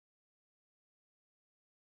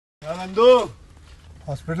Nandu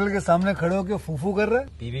hospital के सामने खड़े होकर फूफू कर रहा है।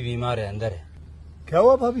 बीवी बीमार है, अंदर है। क्या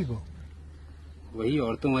हुआ भाभी को? वही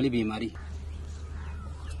औरतों वाली बीमारी।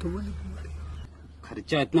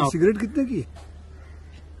 खर्चा इतना। सिगरेट कितने की?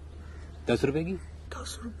 10 रुपए की।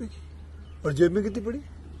 10 रुपए की। और जेब में कितनी पड़ी?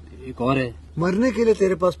 एक और है। मरने के लिए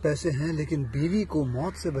तेरे पास पैसे हैं, लेकिन बीवी को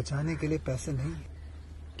मौत से बचाने के लिए पैसे नहीं है।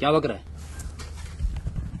 क्या बक रहा है?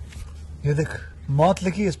 ये देख, मौत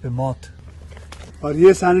लिखी है इस पे, मौत। और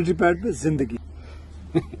ये सैनिटरी पैड पे जिंदगी।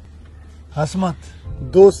 हंस मत।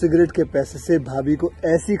 2 सिगरेट के पैसे से भाभी को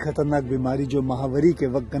ऐसी खतरनाक बीमारी जो महावरी के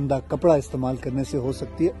वक्त गंदा कपड़ा इस्तेमाल करने से हो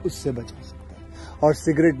सकती है, उससे बचा सकता है। और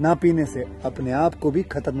सिगरेट ना पीने से अपने आप को भी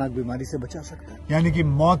खतरनाक बीमारी से बचा सकता है। यानी कि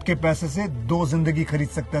मौत के पैसे से 2 जिंदगी खरीद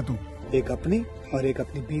सकता है तू, एक अपनी और एक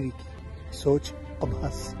अपनी बीवी की। सोच अब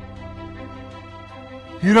हंस।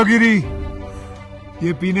 हीरोगिरी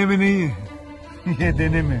ये पीने में नहीं है, ये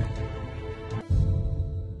देने में है।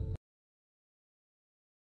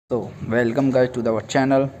 So welcome guys to our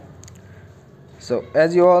channel. So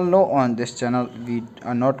as you all know, on this channel we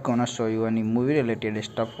are not gonna show you any movie related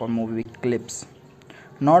stuff or movie clips,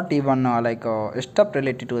 not even stuff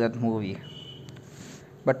related to that movie,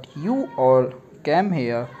 but you all came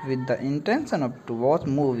here with the intention of to watch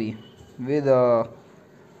movie with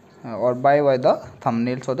or by the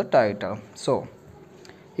thumbnails or the title. So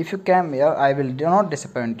if you came here, I will not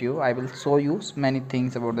disappoint you. I will show you many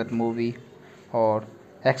things about that movie or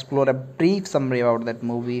explore a brief summary about that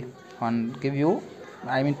movie and give you,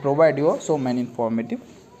 provide you so many informative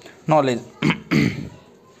knowledge.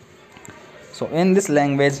 So in this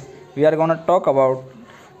language we are gonna talk about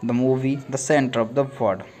the movie The Center of the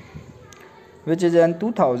World, which is a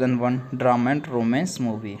 2001 drama and romance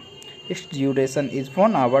movie. Its duration is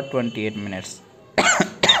 1 hour 28 minutes.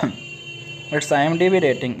 Its IMDb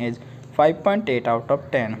rating is 5.8 out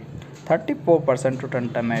of 10, 34% Rotten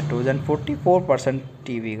Tomatoes and 44%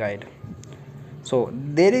 TV Guide. So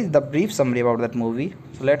there is the brief summary about that movie.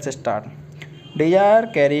 So let's start. Desire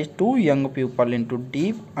carries 2 young people into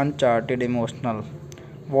deep, uncharted emotional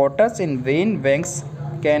waters in Wayne Wang's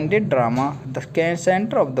candid drama, The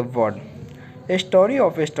Center of the World. A story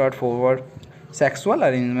of a straightforward sexual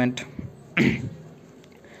arrangement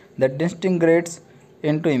that disintegrates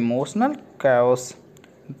into emotional chaos.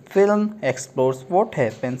 Film explores what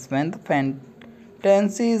happens when the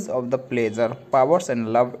fantasies of the pleasure, powers,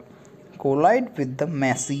 and love collide with the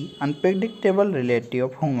messy, unpredictable reality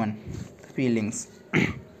of human feelings.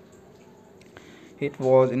 It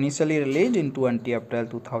was initially released in 20 April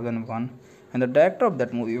 2001, and the director of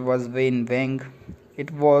that movie was Wayne Wang.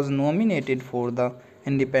 It was nominated for the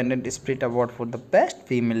Independent Spirit Award for the Best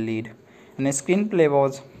Female Lead, and the screenplay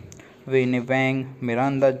was Wayne Wang,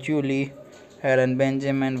 Miranda Julie, Aaron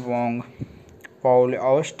Benjamin Wong, Paul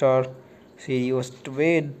Auster, Sirius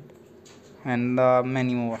Wade, and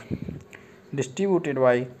many more. Distributed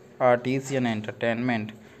by Artisan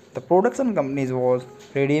Entertainment. The production company was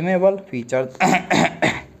Redeemable Features.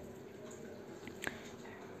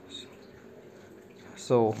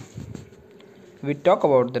 So we talk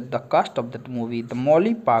about the cast of that movie. The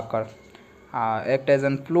Molly Parker act as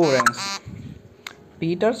an Florence,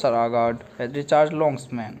 Peter Sarsgaard as Richard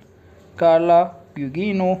Longsman, Carla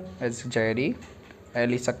Gugino as Jerry,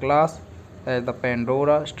 Elisa Class as the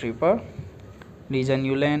Pandora stripper, Lijan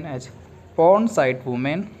Yulen as porn site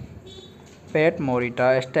woman, Pat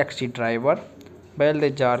Morita as taxi driver,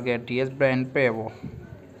 Balthazar Getty as Brand Pavo.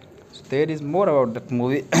 So there is more about that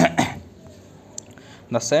movie.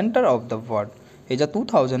 The Center of the World is a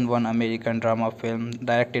 2001 American drama film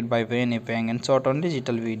directed by Wayne Wang and shot on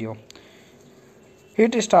digital video.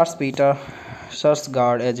 It stars Peter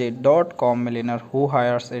Sarsgaard as a .com millionaire who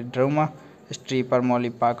hires a drama stripper Molly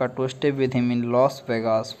Parker to stay with him in Las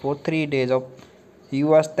Vegas for 3 days of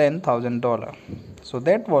US $10,000. So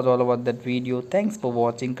that was all about that video. Thanks for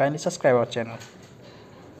watching. Kindly subscribe our channel.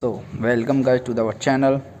 So welcome guys to our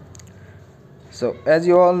channel. So as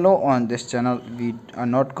you all know, on this channel we are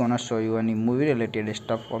not gonna show you any movie related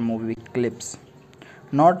stuff or movie clips,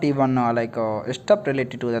 not even stuff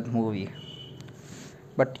related to that movie,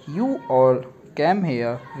 but you all came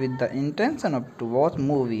here with the intention of to watch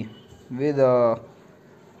movie with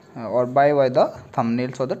or by the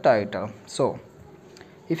thumbnails or the title. So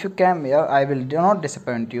if you came here, I will not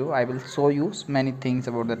disappoint you. I will show you many things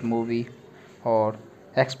about that movie or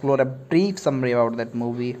explore a brief summary about that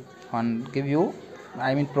movie and give you,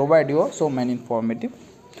 provide you so many informative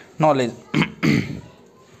knowledge.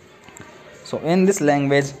 So in this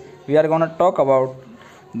language we are gonna talk about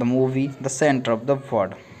the movie The Center of the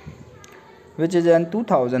World, which is a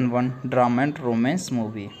 2001 drama and romance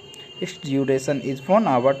movie. Its duration is 1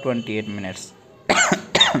 hour 28 minutes.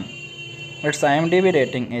 Its IMDb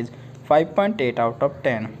rating is 5.8 out of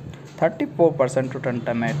 10, 34% Rotten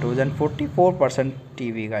Tomatoes, and 44%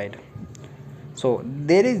 TV Guide. So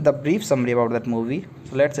there is the brief summary about that movie.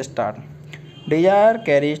 So let's start. Desire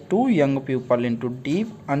carries two young people into deep,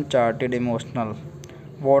 uncharted emotional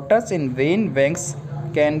waters in Wayne Wang's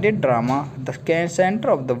candid drama, The Center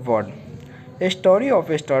of the World. A story of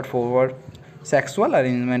a straightforward sexual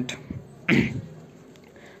arrangement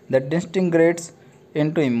that disintegrates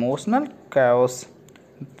into emotional chaos.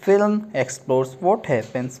 Film explores what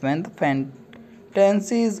happens when the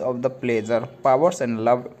fantasies of the pleasure, powers, and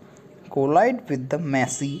love collide with the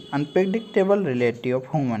messy, unpredictable reality of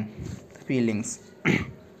human feelings.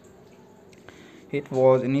 It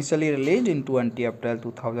was initially released in 20 April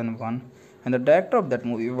 2001, and the director of that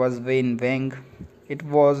movie was Wayne Wang. It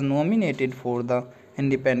was nominated for the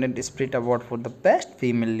Independent Spirit Award for the Best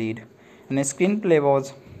Female Lead, and the screenplay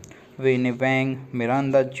was Wayne Wang,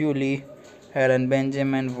 Miranda Julie, Aaron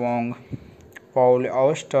Benjamin Wong, Paul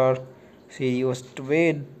Auster, Sirius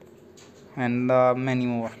Wade, and many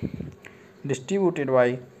more. Distributed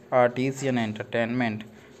by Artisan Entertainment.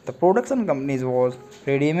 The production company was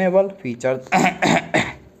Redeemable Features.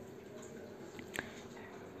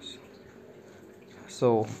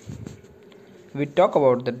 So we talk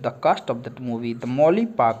about the cast of that movie. The Molly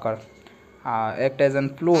Parker act as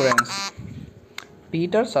an Florence.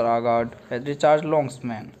 Peter Sarsgaard as Richard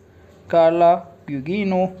Longsman. Carla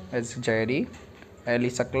Gugino as Jerry.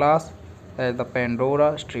 Elisa Class as the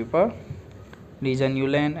Pandora stripper. Lisa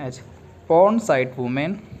Newland as porn site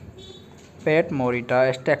woman. Pat Morita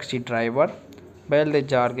as taxi driver. Belle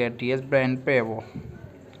Jargetti as Brand Pavo.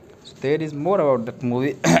 So there is more about that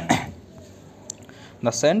movie.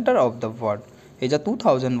 The Center of the World is a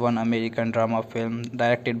 2001 American drama film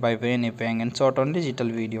directed by Wayne Wang and shot on digital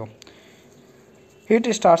video.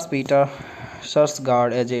 It stars Peter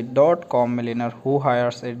Sarsgaard as a dot-com millionaire who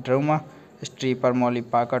hires a drama stripper Molly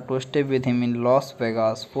Parker to stay with him in Las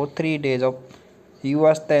Vegas for 3 days of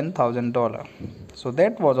US $10,000. So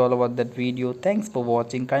that was all about that video. Thanks for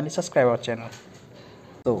watching. Kindly subscribe our channel.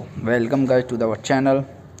 So welcome guys to our channel.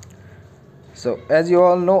 So as you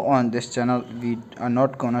all know, on this channel we are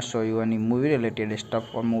not gonna show you any movie related stuff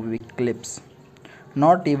or movie clips,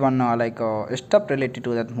 not even stuff related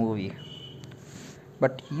to that movie.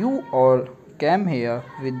 But you all came here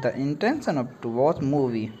with the intention of to watch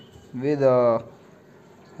movie with or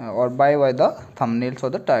by the thumbnails or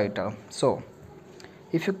the title. So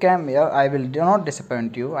if you came here, I will do not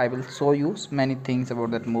disappoint you. I will show you many things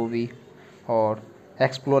about that movie or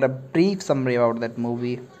explore a brief summary about that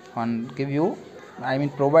movie and give you,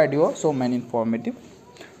 provide you so many informative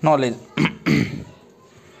knowledge.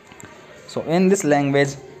 So in this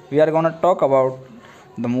language we are gonna talk about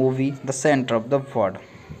the movie The Center of the World,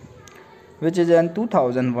 which is a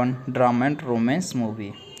 2001 drama and romance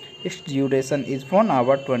movie. Its duration is 1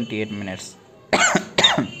 hour 28 minutes.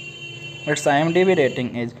 Its IMDb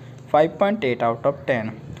rating is 5.8 out of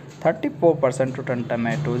 10, 34% Rotten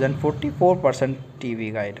Tomatoes, and 44%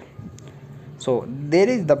 TV Guide. So there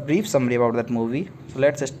is the brief summary about that movie. So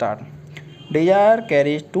let's start. Desire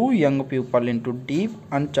carries two young people into deep,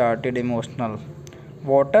 uncharted emotional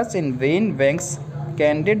waters in Wayne Wang's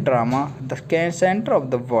candid drama, The Center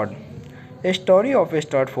of the World. A story of a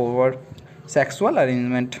straightforward sexual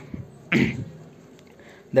arrangement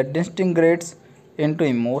that disintegrates into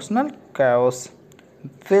emotional chaos.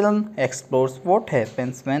 Film explores what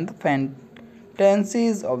happens when the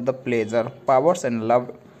fantasies of the pleasure, powers, and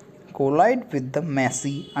love collide with the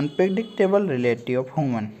messy, unpredictable reality of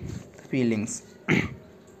human feelings.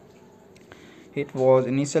 It was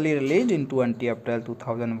initially released in 20 April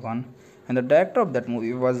 2001, and the director of that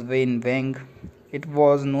movie was Wayne Wang. It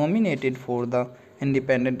was nominated for the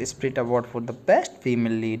Independent Spirit Award for the Best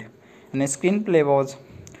Female Lead, and the screenplay was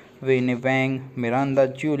Wayne Wang, Miranda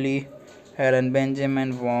Julie, Aaron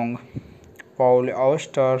Benjamin Wong, Paul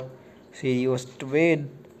Auster, Sirius Wade,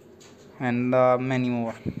 and many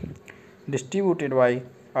more. Distributed by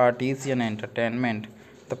Artisan Entertainment.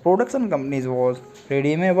 The production company was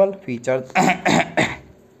Redeemable Features.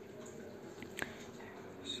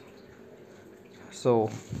 So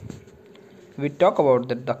we talk about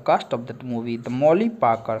the cast of that movie. The Molly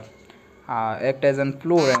Parker act as an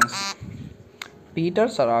Florence. Peter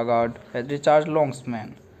Sarsgaard as Richard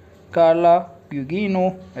Longsman. Carla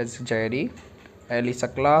Gugino as Jerry. Elisa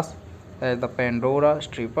Class as the Pandora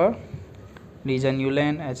stripper. Lisa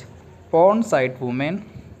Newland as porn site woman.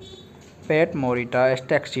 Pat Morita as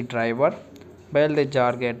taxi driver. Belle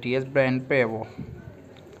Jargetti as Brand Pavo.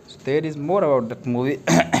 So there is more about that movie.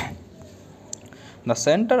 The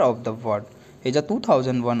Center of the World is a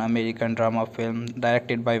 2001 American drama film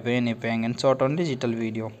directed by Wayne Wang and shot on digital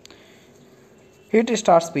video. It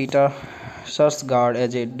stars Peter Sarsgaard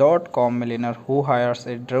as a dot-com millionaire who hires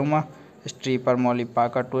a drama stripper Molly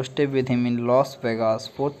Parker to stay with him in Las Vegas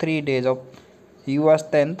for 3 days of US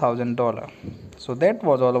 $10,000. So that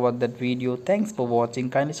was all about that video. Thanks for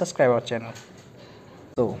watching. Kindly subscribe our channel.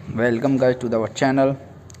 So welcome guys to our channel.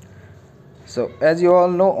 So as you all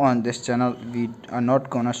know, on this channel we are not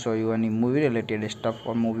gonna show you any movie related stuff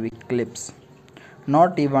or movie clips,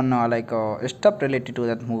 not even stuff related to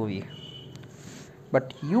that movie,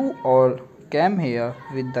 but you all came here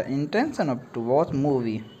with the intention of to watch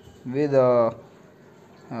movie with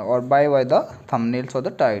or by the thumbnails or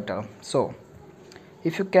the title. So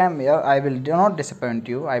if you came here, I will do not disappoint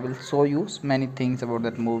you. I will show you many things about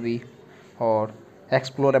that movie or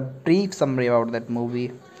explore a brief summary about that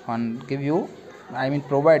movie and give you,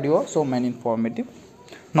 provide you so many informative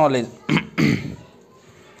knowledge.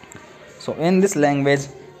 So in this language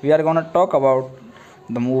we are gonna talk about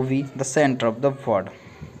the movie The Center of the World,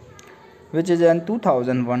 which is a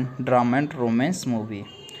 2001 drama and romance movie.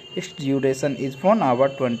 Its duration is 1 hour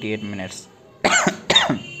 28 minutes.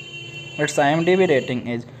 Its IMDb rating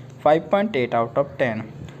is 5.8 out of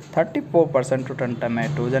 10, 34% Rotten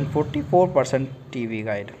Tomatoes and 44% TV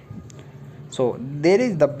Guide. So there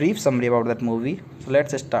is the brief summary about that movie. So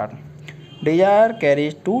let's start. Desire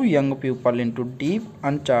carries two young people into deep,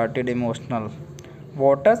 uncharted emotional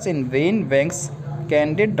waters in Wayne Wang's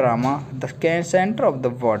candid drama, The Center of the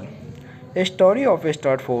World. A story of a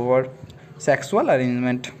straightforward sexual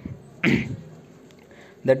arrangement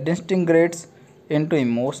that disintegrates into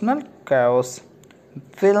emotional chaos.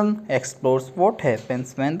 Film explores what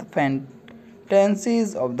happens when the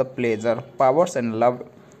fantasies of the pleasure, powers and love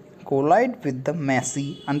collide with the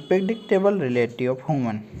messy, unpredictable reality of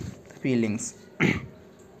human feelings.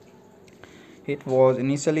 It was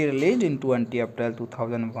initially released in 20 April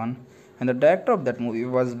 2001 and the director of that movie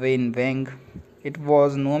was Wayne Wang. It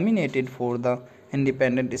was nominated for the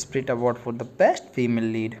Independent Spirit Award for the Best Female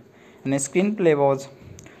Lead, and a screenplay was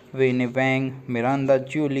Wayne Wang, Miranda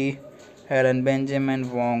Julie, Aaron Benjamin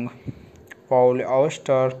Wong, Paul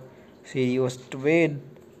Auster, Sirius Wade,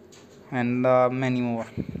 and many more.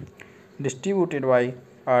 Distributed by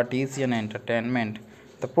Artisan Entertainment.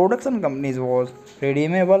 The production company was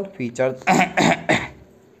Redeemable Features.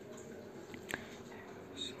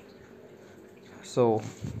 So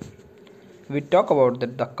we talk about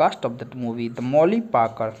the cast of that movie. The Molly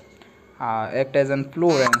Parker act as an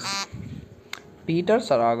Florence, Peter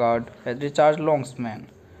Sarsgaard as Richard Longsman,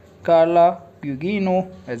 Carla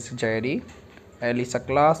Gugino as Jerry, Elisa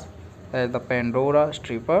Glass as the Pandora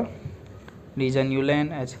stripper, Liza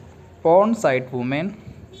Newland as porn site woman,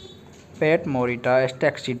 Pat Morita as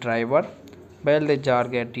taxi driver, Belle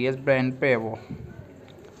Jargetti as Brand Pavo.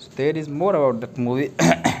 So there is more about that movie.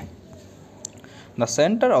 The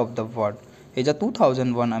Center of the World is a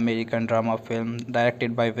 2001 American drama film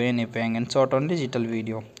directed by Wayne Wang and shot on digital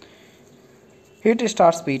video. It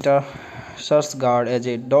stars Peter Sarsgaard as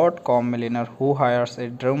a dot-com millionaire who hires a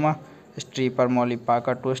drama stripper Molly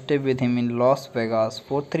Parker to stay with him in Las Vegas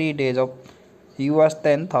for 3 days of US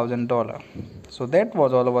 $10,000. So that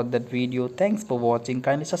was all about that video. Thanks for watching.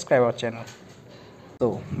 Kindly subscribe our channel.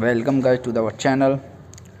 So welcome guys to our channel.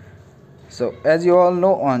 So as you all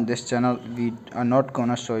know, on this channel we are not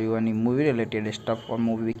gonna show you any movie related stuff or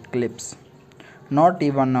movie clips, not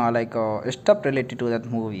even stuff related to that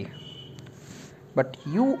movie, but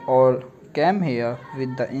you all came here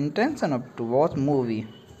with the intention of to watch movie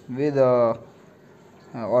with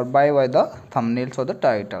or by the thumbnails or the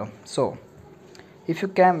title. So if you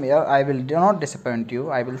came here, I will do not disappoint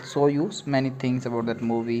you. I will show you many things about that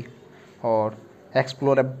movie or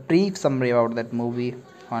explore a brief summary about that movie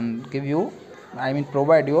and give you,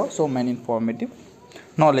 provide you so many informative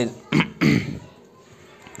knowledge.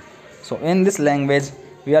 So in this language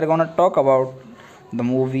we are gonna talk about the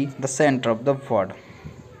movie The Center of the World,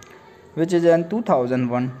 which is a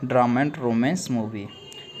 2001 drama and romance movie.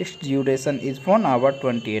 Its duration is 1 hour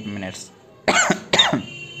 28 minutes.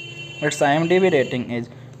 Its IMDb rating is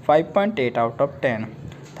 5.8 out of 10,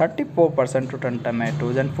 34% Rotten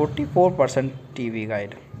Tomatoes and 44% TV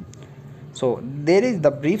Guide. So there is the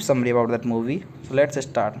brief summary about that movie. So let's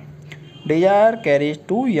start. Desire carries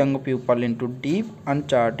two young people into deep,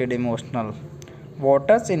 uncharted emotional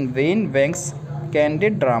waters in Wayne Wang's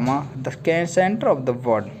candid drama, The Center of the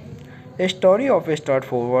World. A story of a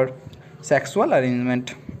straightforward sexual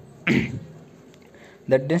arrangement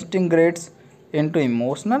that disintegrates into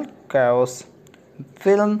emotional chaos.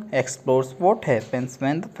 Film explores what happens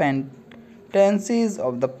when the fantasies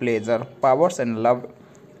of the pleasure, powers and love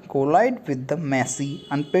collide with the messy,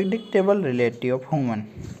 unpredictable reality of human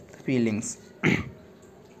feelings.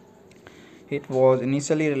 It was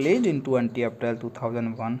initially released in 20 April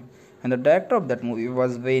 2001, and the director of that movie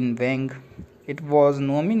was Wayne Wang. It was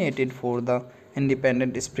nominated for the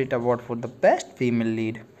Independent Spirit Award for the Best Female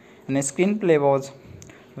Lead, and the screenplay was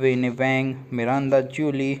Wayne Wang, Miranda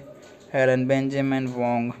Julie, Aaron Benjamin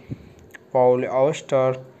Wong, Paul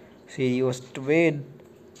Auster, Sirius Wade,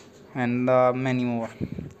 and many more.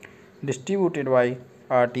 Distributed by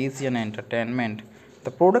Artisan Entertainment. The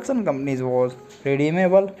production company was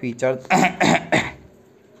Redeemable Features.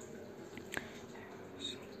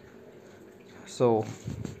 So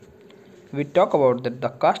we talk about the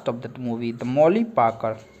cast of that movie. The Molly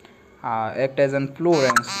Parker act as an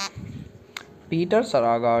Florence. Peter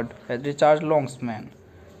Sarsgaard as Richard Longsman.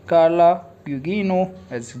 Carla Gugino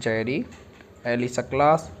as Jerry. Elisa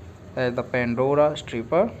Class as the Pandora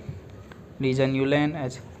stripper. Lijan Yulen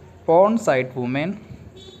as porn site woman.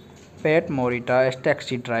 Pat Morita as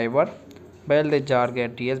taxi driver. Balthazar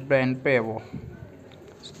Getty as Brand Pavo.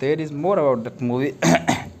 So there is more about that movie.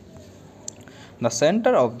 The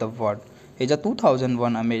Center of the World is a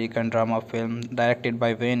 2001 American drama film directed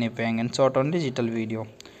by Wayne Wang and shot on digital video.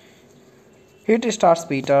 It stars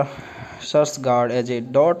Peter Sarsgaard as a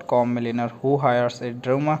 .com millionaire who hires a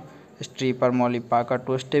drama stripper Molly Parker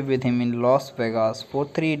to stay with him in Las Vegas for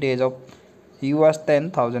 3 days of US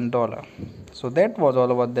 $10,000. So that was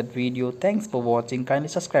all about that video. Thanks for watching. Kindly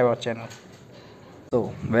subscribe our channel.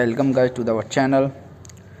 So welcome guys to our channel.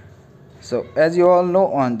 So as you all know,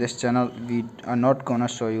 on this channel we are not gonna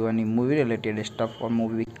show you any movie related stuff or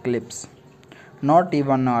movie clips, not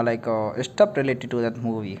even stuff related to that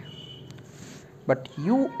movie, but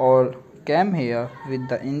you all came here with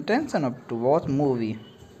the intention of to watch movie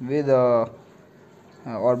with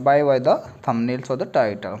or by the thumbnails or the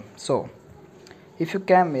title. So if you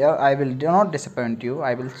came here, I will do not disappoint you.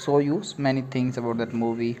 I will show you many things about that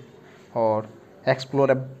movie or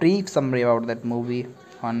explore a brief summary about that movie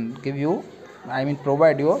and give you,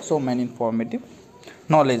 provide you so many informative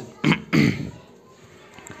knowledge.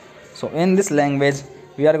 So in this language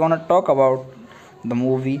we are gonna talk about the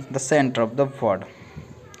movie The Center of the World,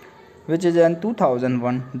 which is a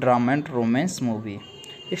 2001 drama and romance movie.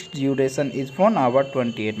 Its duration is 1 hour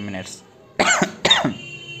 28 minutes.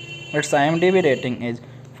 Its IMDb rating is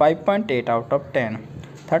 5.8 out of 10,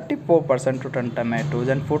 34% Rotten Tomatoes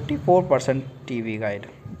and 44% TV Guide.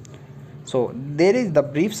 So there is the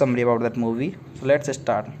brief summary about that movie. So let's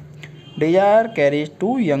start. Desire carries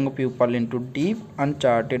two young people into deep,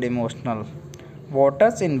 uncharted emotional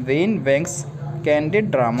waters in Wayne Wang's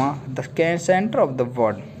candid drama, The Center of the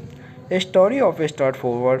World. A story of a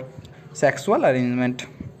straightforward sexual arrangement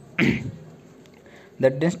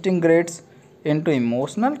that disintegrates into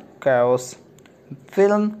emotional chaos.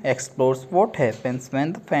 Film explores what happens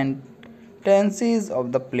when the fantasies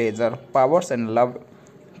of the pleasure, powers, and love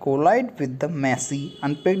collide with the messy,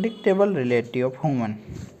 unpredictable reality of human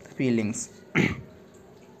feelings.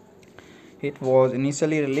 It was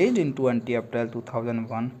initially released in 20 April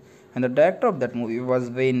 2001, and the director of that movie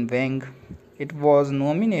was Wayne Wang. It was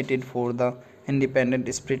nominated for the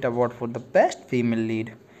Independent Spirit Award for the Best Female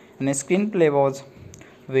Lead, and the screenplay was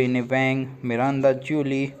Wayne Wang, Miranda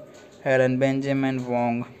Julie, Aaron Benjamin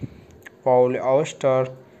Wong, Paul Auster,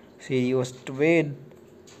 Sirius Wade,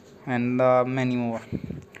 and many more.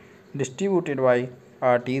 Distributed by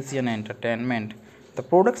Artisan Entertainment. The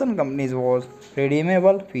production company was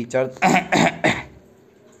Redeemable Features.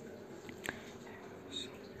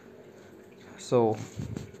 So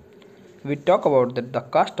we talk about the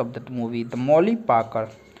cast of that movie. The Molly Parker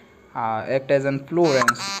act as an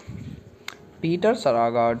Florence. Peter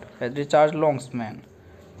Sarsgaard as Richard Longsman.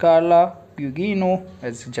 Carla Gugino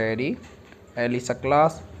as Jerry. Elisa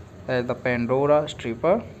Class as the Pandora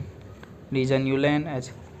stripper. Lijan Yulen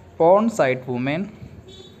as porn site woman.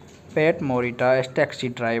 Pat Morita as taxi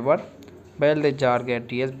driver. Balthazar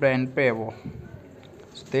Getty as Brand Pavo.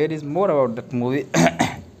 So there is more about that movie.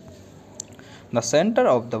 The Center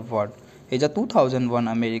of the World is a 2001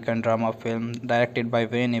 American drama film directed by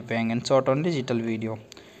Wayne Wang and shot on digital video.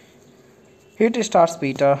 It stars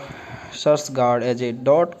Peter Sarsgaard as a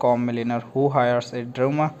 .com millionaire who hires a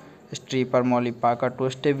drama stripper Molly Parker to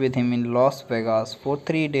stay with him in Las Vegas for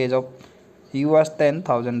 3 days of US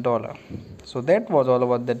 $10,000. So that was all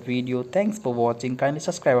about that video. Thanks for watching. Kindly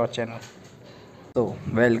subscribe our channel. So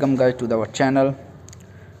welcome guys to our channel.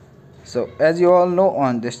 So as you all know,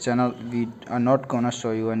 on this channel we are not gonna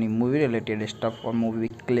show you any movie related stuff or movie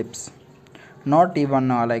clips, not even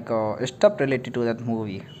stuff related to that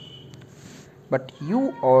movie, but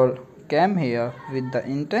you all came here with the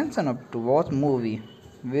intention of to watch movie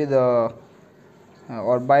with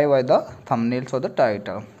or by the thumbnails or the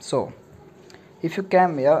title. So if you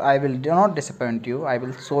came here, I will do not disappoint you. I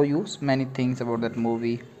will show you many things about that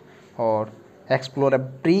movie or explore a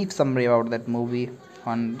brief summary about that movie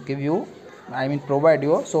and give you, provide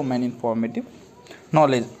you so many informative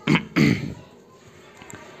knowledge.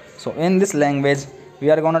 So in this language, we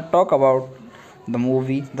are gonna talk about the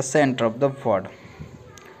movie The Center of the World,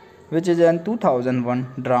 which is a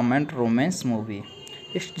 2001 drama and romance movie.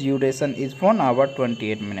 Its duration is 1 hour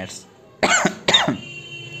 28 minutes.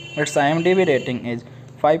 Its IMDb rating is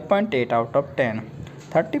 5.8 out of 10,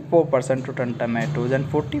 34% Rotten Tomatoes and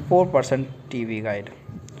 44% TV Guide.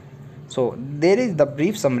 So there is the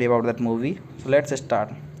brief summary about that movie. So let's start.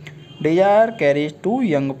 Desire carries two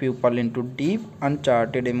young people into deep,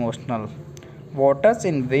 uncharted emotional waters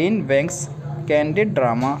in Wayne Wang's candid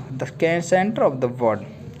drama, The Center of the World.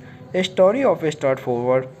 A story of a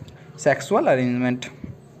straightforward sexual arrangement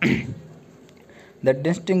that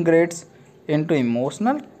disintegrates into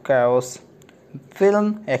emotional chaos.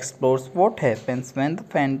 Film explores what happens when the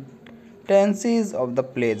fantasies of the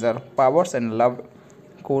pleasure, powers, and love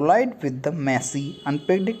collide with the messy,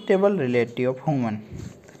 unpredictable reality of human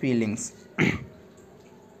feelings.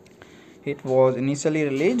 It was initially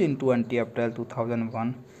released in 20 April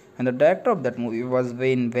 2001, and the director of that movie was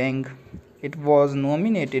Wayne Wang. It was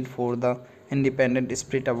nominated for the Independent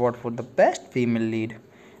Spirit Award for the Best Female Lead,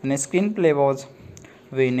 and a screenplay was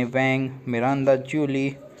Wayne Wang, Miranda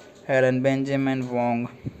Julie, Aaron Benjamin Wong,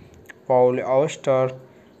 Paul Auster,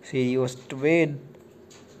 Sirius Wade,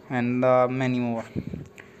 and many more.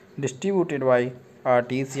 Distributed by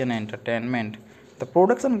Artisan Entertainment. The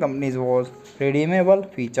production company was Redeemable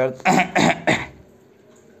Features.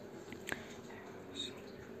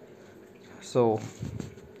 So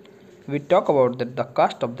we talk about the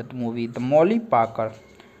cast of that movie. The Molly Parker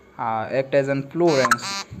act as an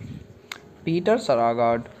Florence, Peter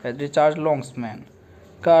Sarsgaard as Richard Longsman,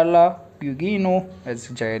 Carla Gugino as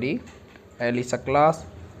Jerry, Elisa Glass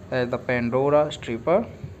as the Pandora stripper,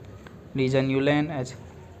 Liza Newland as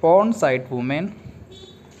porn site woman,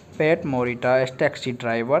 Pat Morita as taxi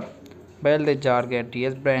driver, Belle Jargetti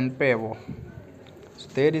as Brand Pavo. So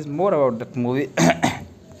there is more about that movie.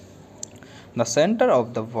 The Center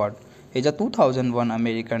of the World is a 2001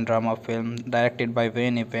 American drama film directed by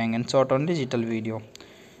Wayne Wang and shot on digital video.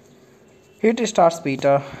 It stars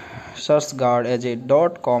Peter Sarsgaard as a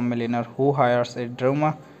 .com millionaire who hires a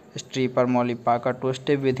drama stripper Molly Parker to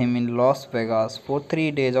stay with him in Las Vegas for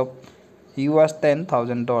 3 days of US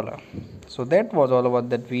 $10,000. So that was all about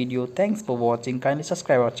that video. Thanks for watching. Kindly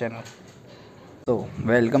subscribe our channel. So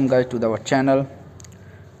welcome guys to our channel.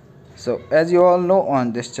 So as you all know,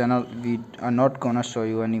 on this channel we are not gonna show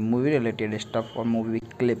you any movie related stuff or movie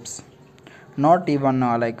clips, not even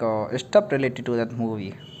stuff related to that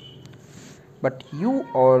movie. But you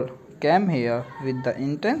all came here with the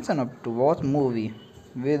intention of to watch movie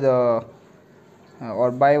with or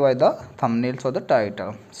by the thumbnails or the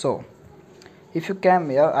title. So if you came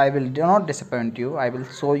here, I will do not disappoint you. I will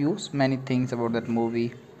show you many things about that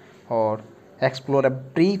movie or explore a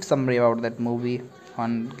brief summary about that movie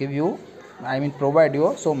and give you, provide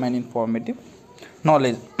you so many informative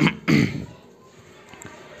knowledge.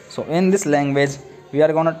 So in this language, we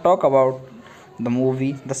are gonna talk about the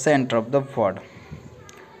movie The Center of the World,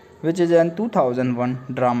 which is a 2001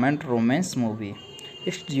 drama and romance movie.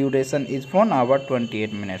 Its duration is 1 hour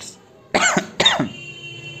 28 minutes.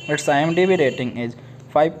 Its IMDb rating is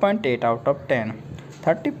 5.8 out of 10,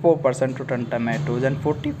 34% Rotten Tomatoes and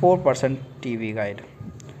 44% TV Guide.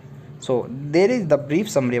 So there is the brief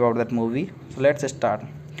summary about that movie. So let's start.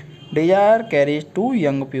 Desire carries two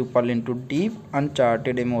young people into deep,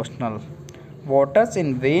 uncharted emotional waters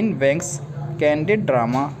in Wayne Wang's candid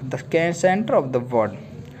drama, The Center of the World.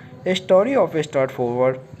 A story of a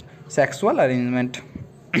straightforward sexual arrangement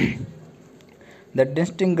that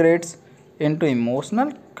disintegrates into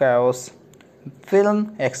emotional chaos.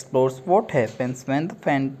 Film explores what happens when the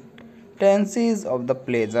fantasies of the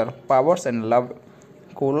pleasure, powers, and love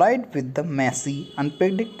collide with the messy,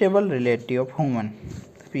 unpredictable reality of human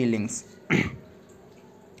feelings.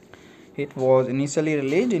 It was initially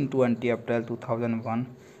released in 20 April 2001,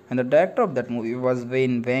 and the director of that movie was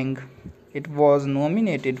Wayne Wang. It was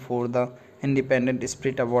nominated for the Independent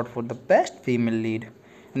Spirit Award for the Best Female Lead,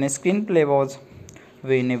 and a screenplay was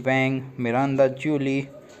Wayne Wang, Miranda Julie,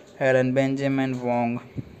 Aaron Benjamin Wong,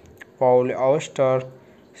 Paul Auster,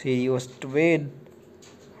 Sirius Wade,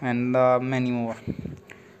 and many more.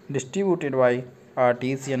 Distributed by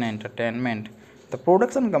Artisan Entertainment. The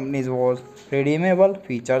production company was Redeemable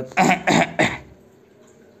Features.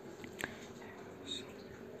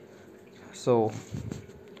 So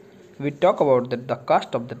we talk about the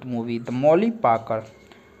cast of that movie. The Molly Parker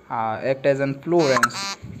act as in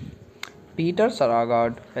Florence, Peter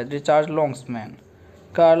Sarsgaard as Richard Longsman,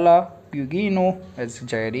 Carla Gugino as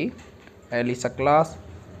Jerry, Elisa Glass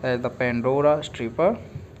as the Pandora stripper,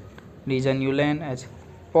 Liza Newland as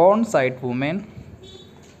porn site woman,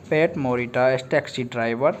 Pat Morita as taxi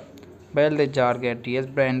driver, Belle Jargetti as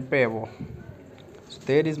Brand Pavo. So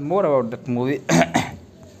there is more about that movie.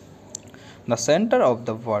 The Center of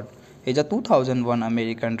the World is a 2001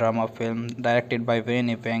 American drama film directed by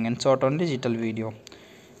Wayne Wang and shot on digital video.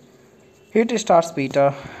 It stars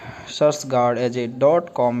Peter Sarsgaard as a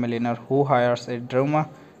dot-com millionaire who hires a drama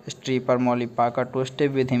stripper Molly Parker to stay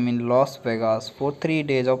with him in Las Vegas for 3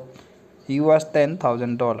 days of US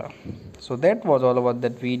 $10,000. So that was all about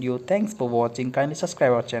that video. Thanks for watching. Kindly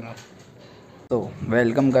subscribe our channel. So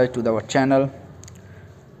welcome guys to our channel.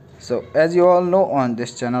 So as you all know, on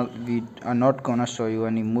this channel we are not gonna show you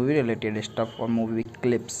any movie related stuff or movie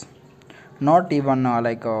clips, not even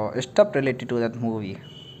stuff related to that movie,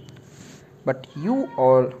 but you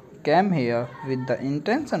all came here with the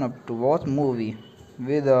intention of to watch movie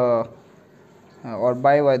with or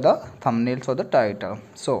by the thumbnails or the title.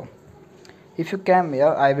 So if you came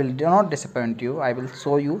here, I will do not disappoint you. I will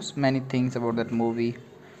show you many things about that movie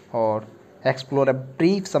or explore a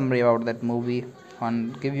brief summary about that movie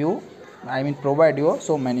and give you, provide you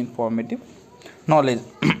so many informative knowledge.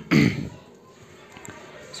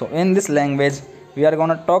 So in this language we are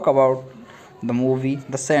gonna talk about the movie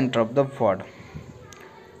The Center of the World,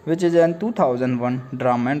 which is a 2001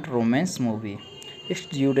 drama and romance movie. Its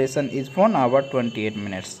duration is 1 hour 28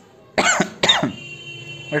 minutes.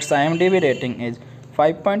 Its IMDb rating is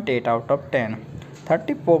 5.8 out of 10,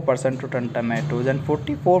 34% Rotten Tomatoes and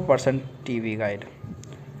 44% TV Guide.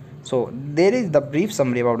 So there is the brief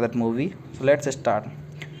summary about that movie. So let's start.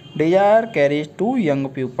 Desire carries two young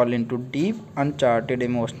people into deep, uncharted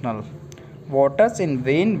emotional waters in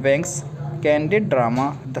Wayne Wang's candid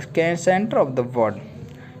drama, The Center of the World.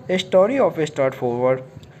 A story of a straightforward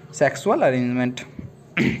sexual arrangement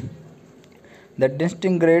that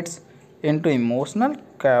disintegrates into emotional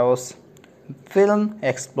chaos. Film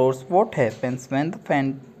explores what happens when the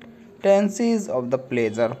fantasies of the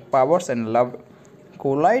pleasure, powers and love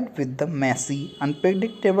collide with the messy,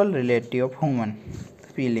 unpredictable reality of human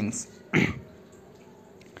feelings.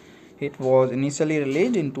 It was initially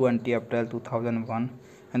released in 20 April 2001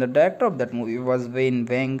 and the director of that movie was Wayne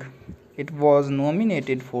Wang. It was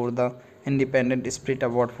nominated for the Independent Spirit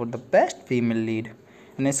Award for the Best Female Lead,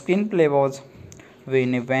 and a screenplay was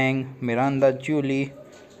Wayne Wang, Miranda Julie,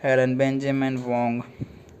 Aaron Benjamin Wong,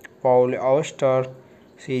 Paul Auster,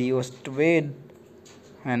 Sirius Wade,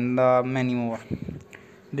 and many more.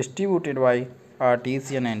 Distributed by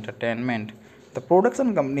Artisan Entertainment. The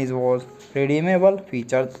production company was Redeemable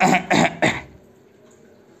Features.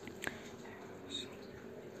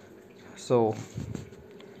 So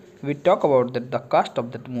we talk about the cast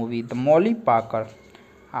of that movie. The Molly Parker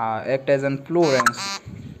act as in Florence,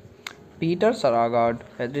 Peter Sarsgaard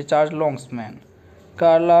as Richard Longsman,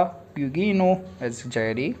 Carla Gugino as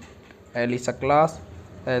Jerry, Elisa Glass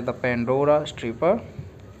as the Pandora stripper,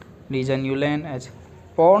 Liza Newland as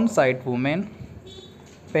porn site woman,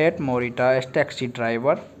 Pat Morita as taxi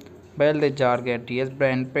driver, Belle Jargetti as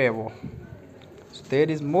Brand Pavo. So there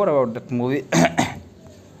is more about that movie.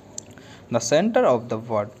 The Center of the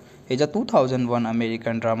World is a 2001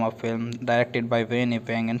 American drama film directed by Wayne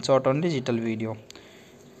Wang and shot on digital video.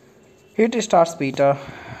 It stars Peter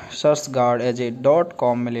Sarsgaard as a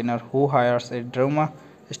dot-com millionaire who hires a drama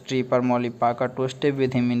stripper Molly Parker to stay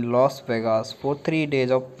with him in Las Vegas for 3 days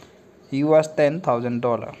of US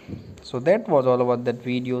 $10,000. So that was all about that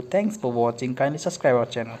video. Thanks for watching. Kindly subscribe our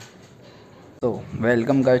channel. So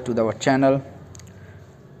welcome guys to our channel.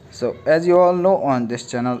 So as you all know, on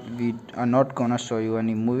this channel we are not gonna show you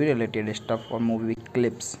any movie related stuff or movie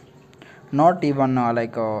clips, not even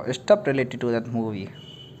stuff related to that movie,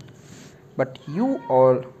 but you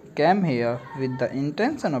all came here with the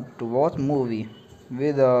intention of to watch movie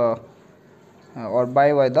with or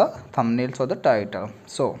by the thumbnails or the title.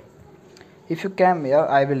 So if you came here,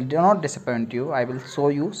 I will do not disappoint you. I will show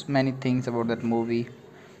you many things about that movie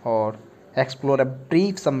or explore a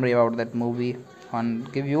brief summary about that movie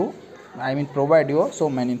and give you, provide you so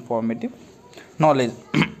many informative knowledge.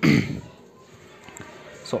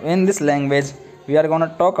 So in this language we are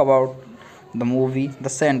gonna talk about the movie The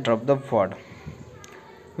Center of the World,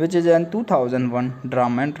 which is a 2001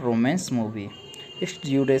 drama and romance movie. Its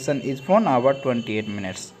duration is 1 hour 28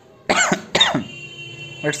 minutes.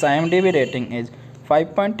 Its IMDb rating is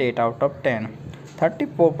 5.8 out of 10,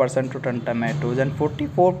 34% Rotten Tomatoes and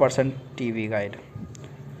 44% TV Guide.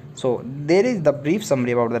 So there is the brief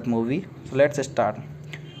summary about that movie. So let's start.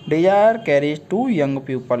 Desire carries two young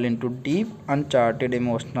people into deep, uncharted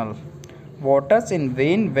emotional waters in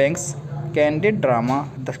Wayne Wang's candid drama,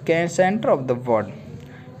 The Center of the World.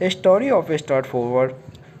 A story of a straightforward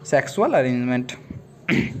sexual arrangement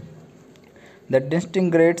that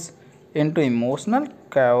disintegrates into emotional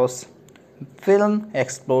chaos. Film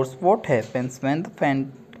explores what happens when the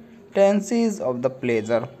fantasies of the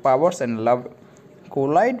pleasure, powers, and love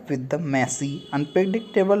collide with the messy,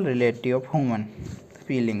 unpredictable reality of human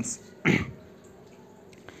feelings.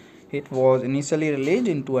 It was initially released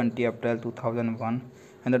in 20 April 2001,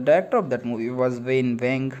 and the director of that movie was Wayne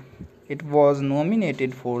Wang. It was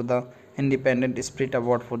nominated for the Independent Spirit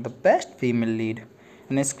Award for the Best Female Lead,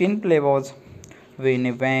 and the screenplay was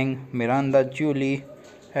Wayne Wang, Miranda Julie,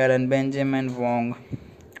 Aaron Benjamin Wong,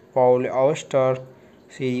 Paul Auster,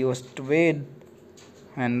 Sirius Wade,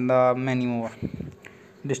 and many more.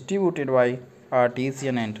 Distributed by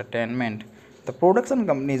Artisan Entertainment. The production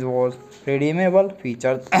company was Redeemable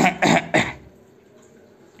Features.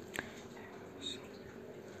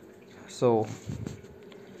 So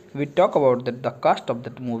we talk about the cast of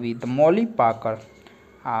that movie. The Molly Parker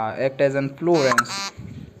act as an Florence.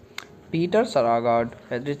 Peter Sarsgaard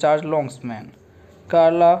as Richard Longsman.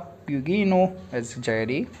 Carla Gugino as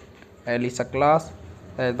Jerry. Elisa Glass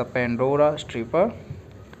as the Pandora stripper.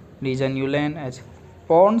 Lisa Newland as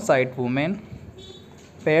porn site woman.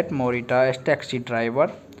 Pat Morita as taxi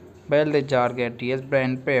driver. Belle Jargetti as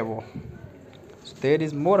Brand Pavo. So there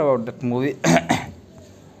is more about that movie.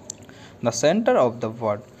 The Center of the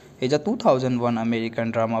World is a 2001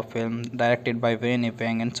 American drama film directed by Wayne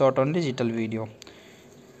Wang and shot on digital video.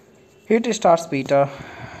 It stars Peter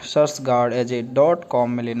Sarsgaard as a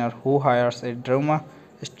dot-com millionaire who hires a drama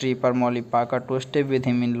stripper Molly Parker to stay with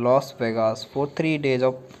him in Las Vegas for 3 days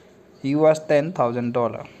of US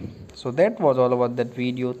 $10,000. So that was all about that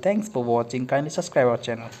video. Thanks for watching. Kindly subscribe our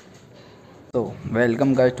channel. So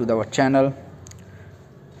welcome guys to our channel.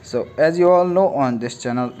 So as you all know, on this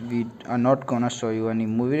channel we are not gonna show you any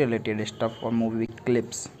movie related stuff or movie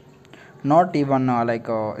clips, not even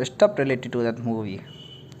stuff related to that movie,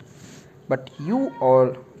 but you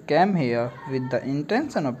all came here with the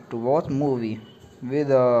intention of to watch movie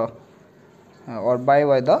with or by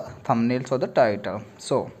the thumbnails or the title.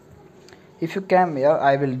 So if you came here,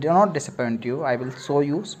 I will do not disappoint you. I will show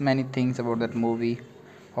you many things about that movie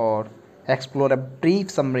or explore a brief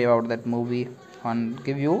summary about that movie and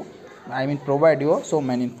give you, provide you so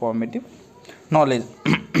many informative knowledge.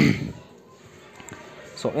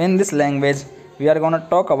 So in this language we are gonna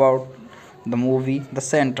talk about the movie The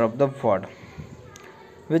Center of the World,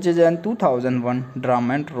 which is a 2001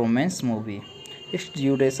 drama and romance movie. Its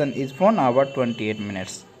duration is 1 hour 28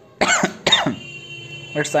 minutes.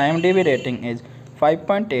 Its IMDb rating is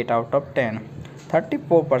 5.8 out of 10,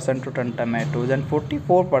 34% Rotten Tomatoes and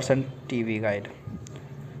 44% TV Guide.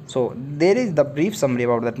 So there is the brief summary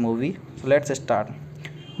about that movie. So let's start.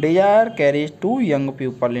 Desire carries two young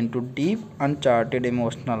people into deep, uncharted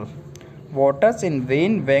emotional waters in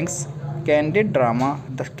Wayne Wang's candid drama,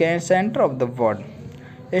 The Center of the World.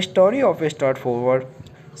 A story of a straightforward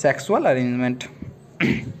sexual arrangement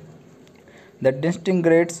that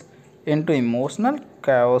disintegrates into emotional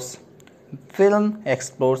chaos. Film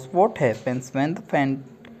explores what happens when the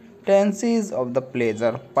fantasies of the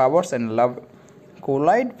pleasure, powers, and love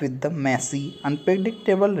collide with the messy,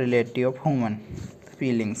 unpredictable reality of human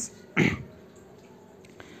feelings.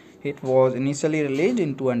 It was initially released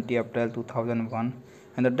in 20 April 2001,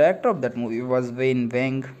 and the director of that movie was Wayne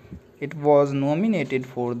Wang. It was nominated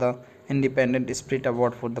for the Independent Spirit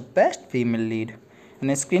Award for the Best Female Lead, and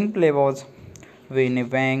the screenplay was Wayne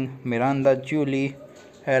Wang, Miranda Julie,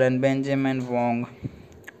 Aaron Benjamin Wong,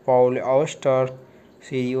 Paul Auster,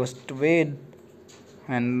 Sirius Wade,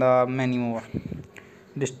 and many more.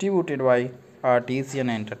 Distributed by Artisan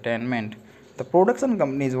Entertainment. The production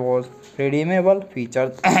company was Redeemable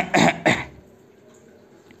Features.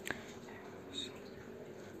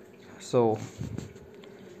 So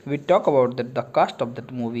we talk about the cast of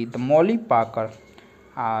that movie. The Molly Parker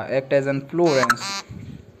act as an Florence.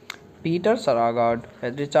 Peter Sarsgaard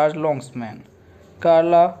as Richard Longsman.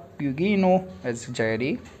 Carla Gugino as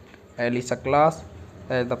Jerry. Elisa Glass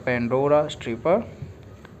as the Pandora stripper.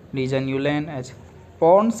 Lisa Newland as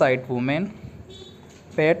porn site woman.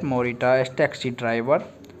 Pat Morita as taxi driver.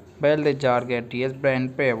 Belle Jargetti as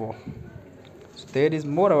Brand Pavo. So there is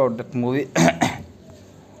more about that movie.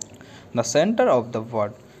 The Center of the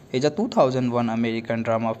World is a 2001 American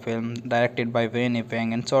drama film directed by Wayne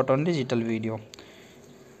Wang and shot on digital video.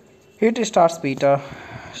 It stars Peter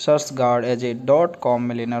Sarsgaard as a dot-com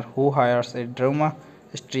millionaire who hires a drama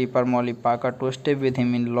stripper Molly Parker to stay with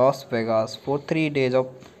him in Las Vegas for 3 days of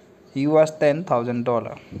US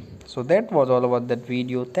 $10,000. So that was all about that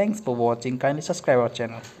video. Thanks for watching. Kindly subscribe our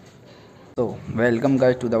channel. So welcome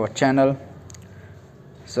guys to our channel.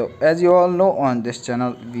 So as you all know, on this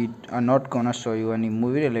channel we are not gonna show you any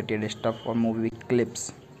movie related stuff or movie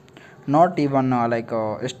clips, not even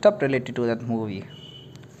stuff related to that movie.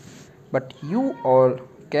 But you all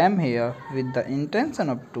came here with the intention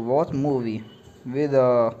of to watch movie with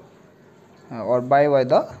or by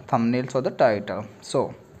the thumbnails or the title.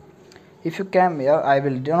 So if you came here, I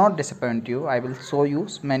will do not disappoint you. I will show you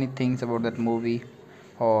many things about that movie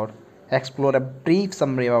or explore a brief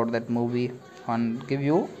summary about that movie and give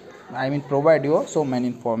you, provide you so many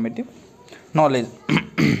informative knowledge.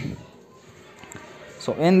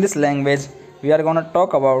 So in this language we are gonna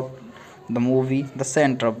talk about the movie The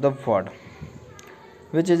Center of the World,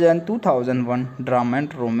 which is a 2001 drama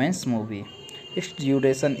and romance movie. Its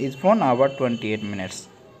duration is 1 hour 28 minutes.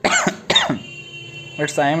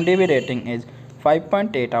 Its IMDb rating is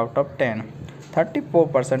 5.8 out of 10,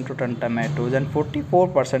 34% Rotten Tomatoes and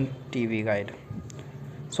 44% TV Guide.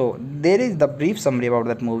 So there is the brief summary about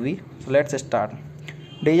that movie. So let's start.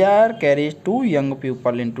 Desire carries two young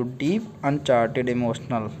people into deep, uncharted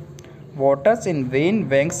emotional waters in Wayne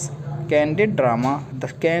Wang's candid drama,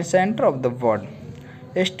 The Center of the World.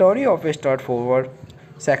 A story of a straightforward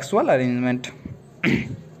sexual arrangement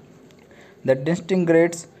that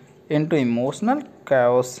disintegrates into emotional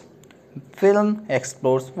chaos. The film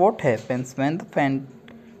explores what happens when the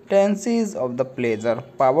fantasies of the pleasure,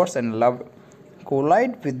 powers, and love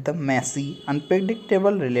collide with the messy,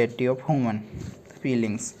 unpredictable reality of human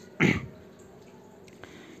feelings.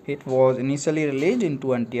 It was initially released in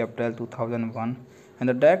 20 April 2001, and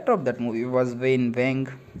the director of that movie was Wayne Wang.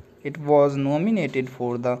 It was nominated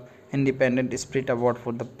for the Independent Spirit Award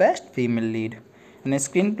for the Best Female Lead, and the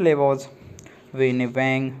screenplay was Wayne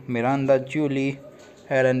Wang, Miranda Julie,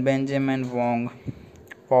 Aaron Benjamin Wong,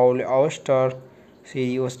 Paul Auster,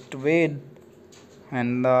 Sirius Wade,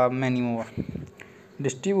 and many more.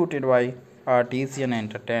 Distributed by Artisan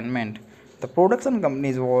Entertainment. The production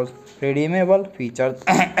company was Redeemable Features.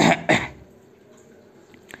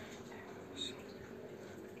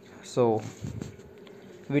 So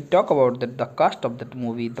we talk about the cast of that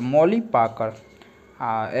movie. The Molly Parker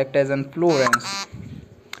act as an Florence,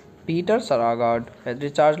 Peter Sarsgaard as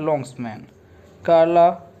Richard Longsman,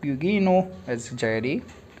 Carla Gugino as Jerry,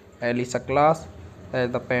 Elisa Glass as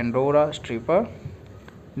the Pandora stripper,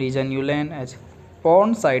 Liza Newland as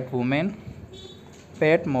porn site woman,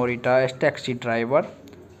 Pat Morita as taxi driver,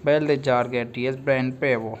 Belle Jargetti as Brand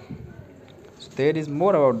Pavo. So there is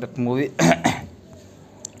more about that movie.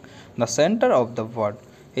 The Center of the World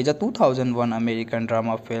is a 2001 American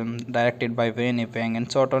drama film directed by Wayne Wang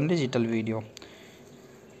and shot on digital video.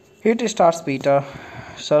 It stars Peter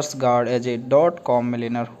Sarsgaard as a .com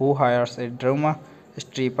millionaire who hires a drama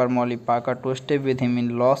stripper Molly Parker to stay with him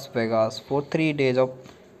in Las Vegas for 3 days of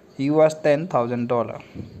US $10,000.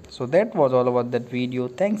 So that was all about that video.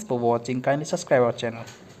 Thanks for watching. Kindly subscribe our channel.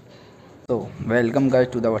 So welcome guys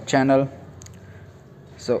to our channel.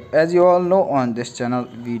 So as you all know, on this channel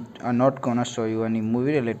we are not gonna show you any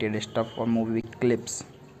movie related stuff or movie clips,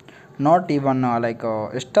 not even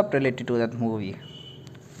stuff related to that movie.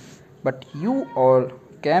 But you all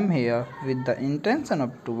came here with the intention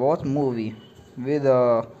of to watch movie with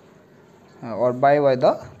or by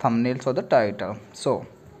the thumbnails or the title. So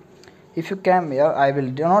if you came here, I will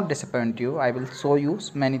do not disappoint you. I will show you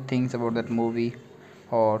many things about that movie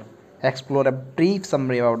or explore a brief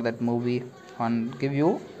summary about that movie and give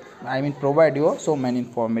you, provide you so many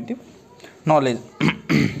informative knowledge.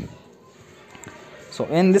 So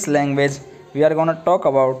in this language we are gonna talk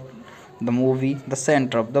about the movie The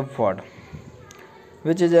Center of the World,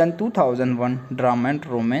 which is a 2001 drama and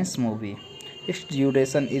romance movie. Its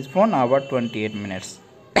duration is 1 hour 28 minutes.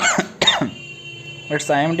 Its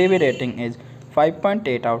IMDb rating is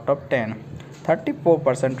 5.8 out of 10,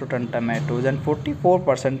 34% Rotten Tomatoes and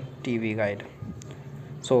 44% TV Guide.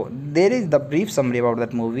 So there is the brief summary about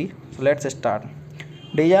that movie. So let's start.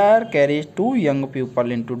 Desire carries two young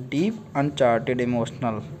people into deep, uncharted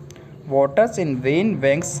emotional waters in Wayne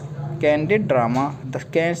Wang's candid drama,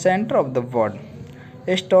 The Center of the World.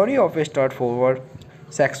 A story of a straightforward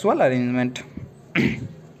sexual arrangement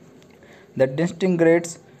that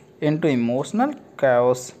disintegrates into emotional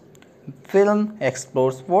chaos. The film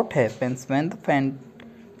explores what happens when the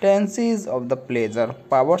fantasies of the pleasure,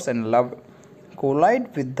 powers, and love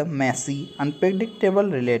collide with the messy, unpredictable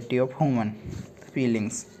reality of human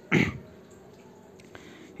feelings.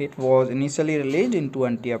 It was initially released in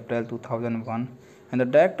 20 April 2001, and the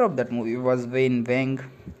director of that movie was Wayne Wang.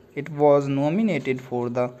 It was nominated for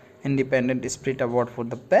the Independent Spirit Award for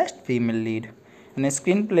the Best Female Lead, and the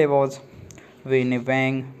screenplay was Wayne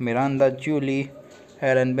Wang, Miranda Julie,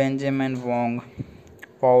 Aaron Benjamin Wong,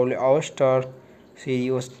 Paul Auster,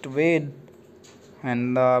 Sirius Wade,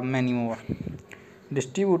 and many more.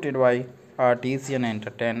 Distributed by Artisan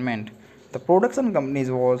Entertainment. The production company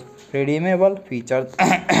was Redeemable Features.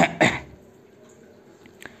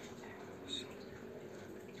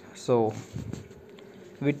 So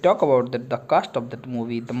we talk about the cast of that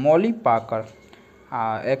movie. The Molly Parker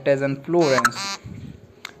act as an Florence.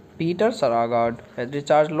 Peter Sarsgaard as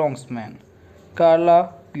Richard Longsman.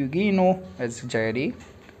 Carla Gugino as Jerry.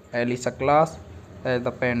 Elisa Glass as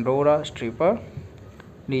the Pandora stripper.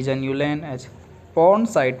 Lijan Yulen as porn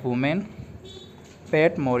site woman.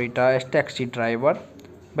 Pat Morita as taxi driver.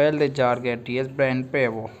 Belle Jargetti as Brand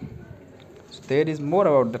Pavo. So there is more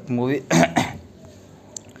about that movie.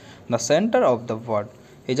 The Center of the World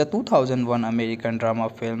is a 2001 American drama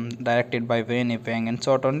film directed by Wayne Wang and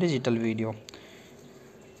shot on digital video.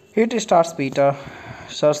 It stars Peter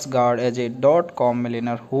Sarsgaard as a dot-com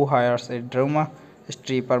millionaire who hires a drama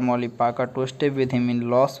stripper Molly Parker to stay with him in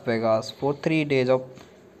Las Vegas for 3 days of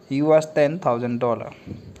US $10,000.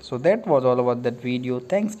 So that was all about that video.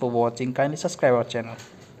 Thanks for watching. Kindly subscribe our channel.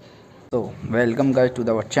 So welcome guys to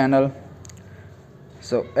our channel.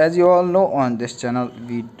 So as you all know, on this channel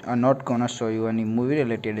we are not gonna show you any movie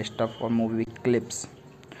related stuff or movie clips,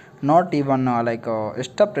 not even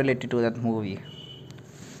stuff related to that movie,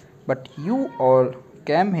 but you all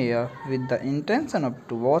came here with the intention of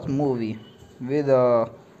to watch movie with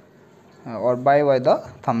or by the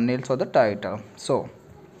thumbnails or the title. So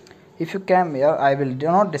if you came here, I will do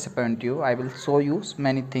not disappoint you. I will show you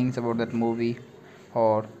many things about that movie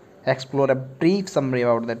or explore a brief summary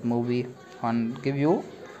about that movie and give you,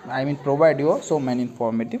 provide you so many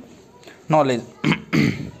informative knowledge.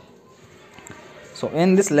 So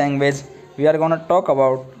in this language we are gonna talk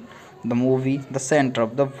about the movie The Center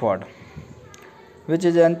of the World, which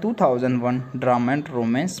is a 2001 drama and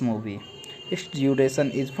romance movie. Its duration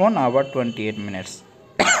is 1 hour 28 minutes.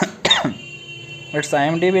 Its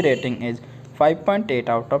IMDb rating is 5.8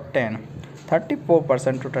 out of 10,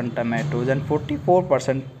 34% Rotten Tomatoes and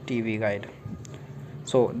 44% TV Guide.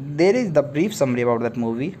 So there is the brief summary about that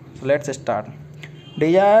movie. So let's start.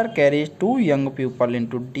 Desire carries two young people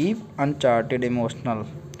into deep, uncharted emotional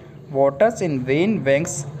waters in Wayne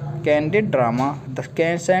Wang's candid drama,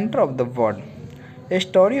 The Center of the World. A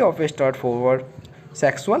story of a straightforward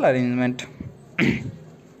sexual arrangement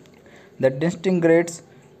that disintegrates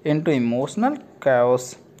into emotional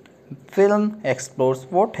chaos. Film explores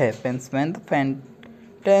what happens when the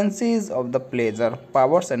fantasies of the pleasure,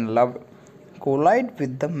 powers, and love collide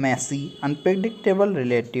with the messy, unpredictable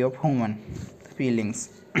reality of human feelings.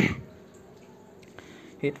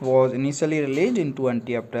 It was initially released in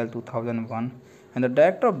 20 April 2001, and the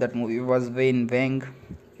director of that movie was Wayne Wang.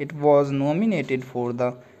 It was nominated for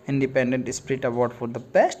the Independent Spirit Award for the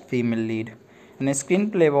Best Female Lead, and the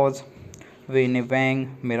screenplay was Wayne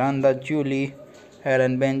Wang, Miranda Julie,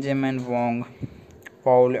 Aaron Benjamin Wong,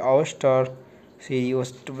 Paul Auster,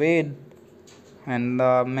 Sirius Wade, and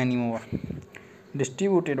many more.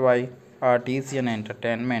 Distributed by Artisan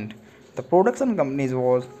Entertainment. The production company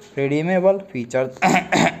was Redeemable Features.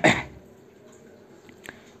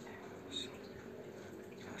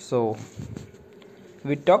 So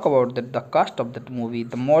we talk about the cast of that movie.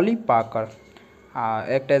 The Molly Parker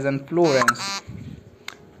act as an Florence.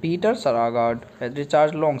 Peter Sarsgaard as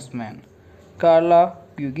Richard Longsman. Carla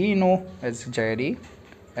Gugino as Jerry.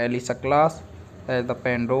 Elisa Glass as the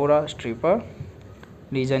Pandora stripper.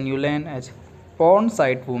 Lijan Yulen as porn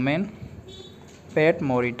site woman. Pat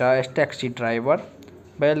Morita as taxi driver.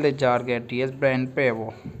 Belle Jargetti as Brand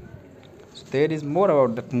Pavo. So there is more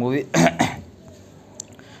about that movie.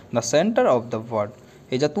 The Center of the World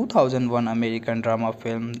is a 2001 American drama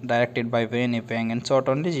film directed by Wayne Wang and shot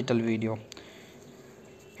on digital video.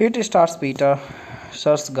 It stars Peter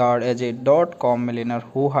Sarsgaard as a dot-com millionaire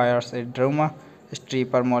who hires a drama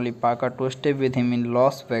stripper Molly Parker to stay with him in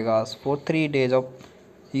Las Vegas for 3 days of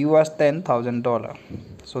US $10,000.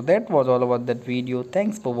 So that was all about that video.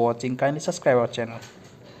 Thanks for watching. Kindly subscribe our channel.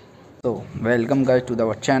 So welcome guys to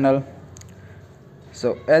our channel.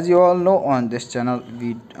 So as you all know, on this channel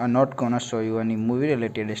we are not gonna show you any movie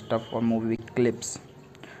related stuff or movie clips,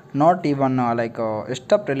 not even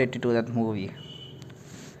stuff related to that movie,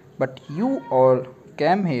 but you all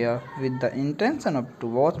came here with the intention of to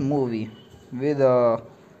watch movie with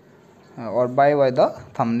or by the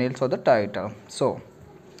thumbnails or the title. So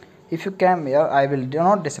if you came here, I will do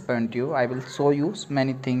not disappoint you. I will show you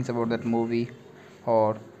many things about that movie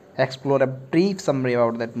or explore a brief summary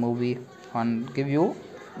about that movie and give you,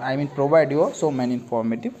 provide you so many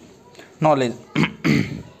informative knowledge.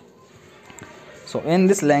 So in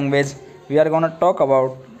this language we are gonna talk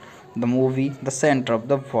about the movie The Center of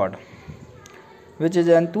the World, which is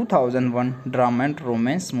a 2001 drama and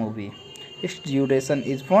romance movie. Its duration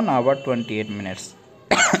is 1 hour 28 minutes.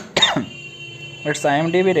 Its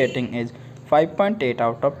IMDb rating is 5.8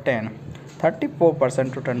 out of 10,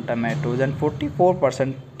 34% Rotten Tomatoes and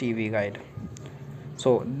 44% TV Guide.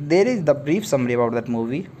 So there is the brief summary about that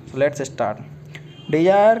movie. So let's start.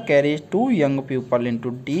 Desire carries two young people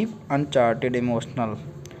into deep, uncharted emotional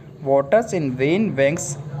waters in Wayne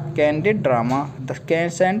Wang's candid drama, The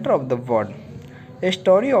Center of the World. A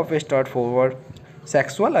story of a straightforward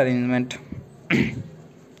sexual arrangement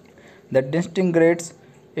that disintegrates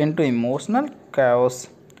into emotional chaos.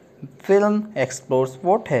 Film explores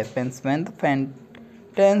what happens when the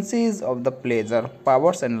fantasies of the pleasure,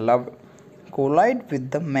 powers, and love collide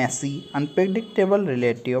with the messy, unpredictable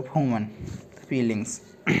reality of human feelings.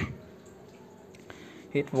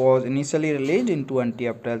 It was initially released in 20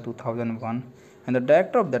 April 2001, and the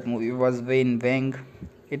director of that movie was Wayne Wang.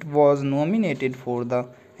 It was nominated for the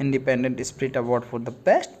Independent Spirit Award for the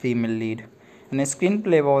Best Female Lead, and the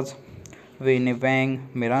screenplay was Wayne Wang,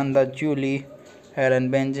 Miranda Julie, Aaron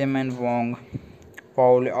Benjamin Wong,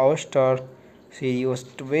 Paul Auster, Sirius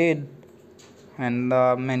Wade, and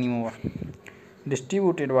many more.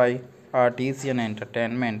 Distributed by Artisan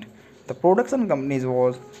Entertainment. The production company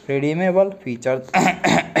was Redeemable Features.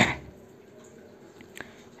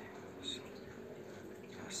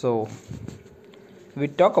 So we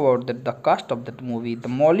talk about the cast of that movie. The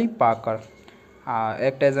Molly Parker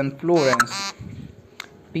act as an Florence,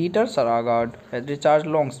 Peter Sarsgaard as Richard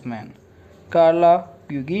Longsman, Carla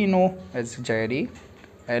Gugino as Jerry,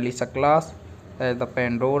 Elisa Class as the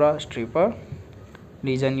Pandora stripper,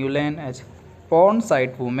 Liza Newland as porn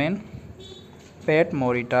site woman, Pat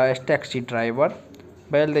Morita as taxi driver,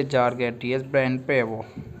 Balthazar Getty as Brand Pavo.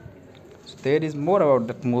 So there is more about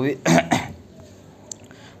that movie.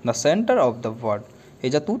 The Center of the World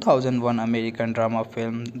is a 2001 American drama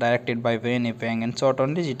film directed by Wayne Wang and shot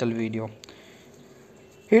on digital video.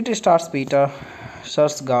 It stars Peter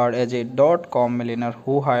Sarsgaard as a .com millionaire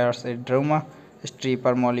who hires a drama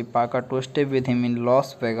stripper Molly Parker to stay with him in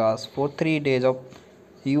Las Vegas for 3 days of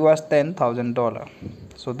US $10,000.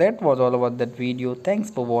 So that was all about that video. Thanks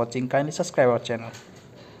for watching. Kindly subscribe our channel.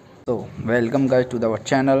 So welcome guys to our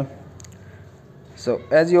channel. So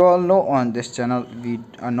as you all know, on this channel we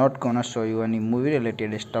are not gonna show you any movie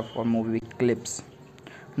related stuff or movie clips,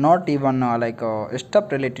 not even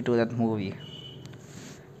stuff related to that movie.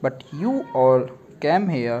 But you all came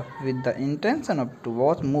here with the intention of to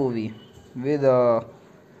watch movie with or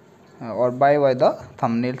by the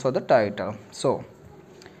thumbnails or the title. So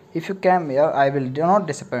if you came here, I will do not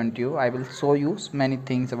disappoint you. I will show you many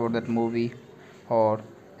things about that movie or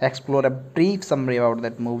explore a brief summary about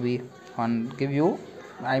that movie and give you,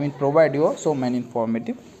 provide you so many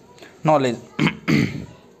informative knowledge.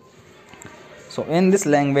 So in this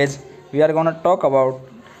language we are gonna talk about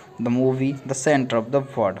the movie The Center of the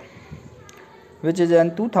World, which is a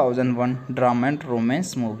 2001 drama and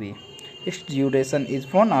romance movie. Its duration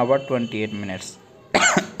is 1 hour 28 minutes.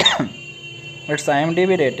 Its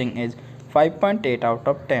IMDb rating is 5.8 out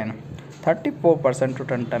of 10, 34%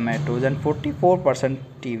 Rotten Tomatoes and 44%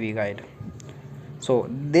 TV Guide. So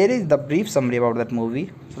there is the brief summary about that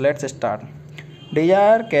movie. So let's start.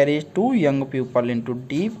 Desire carries two young people into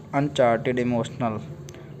deep, uncharted emotional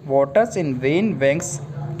waters in Wayne Wang's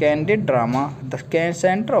candid drama, The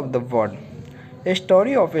Center of the World. A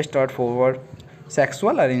story of a straightforward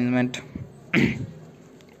sexual arrangement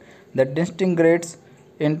that disintegrates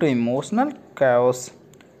into emotional chaos.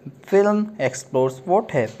 Film explores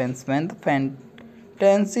what happens when the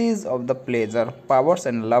fantasies of the pleasure, powers,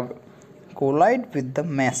 and love collide with the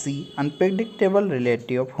messy, unpredictable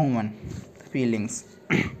reality of human feelings.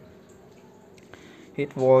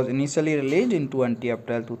 It was initially released in 20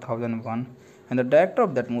 April 2001, and the director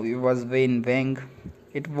of that movie was Wayne Wang.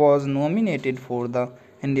 It was nominated for the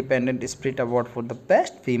Independent Spirit Award for the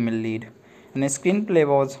Best Female Lead, and the screenplay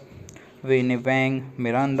was Wayne Wang,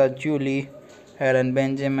 Miranda Julie, Aaron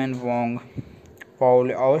Benjamin Wong,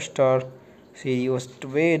 Paul Auster, Sirius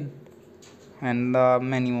Wade, and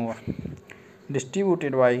many more.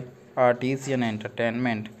 Distributed by Artisan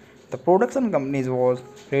Entertainment. The production company was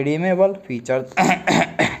Redeemable Features.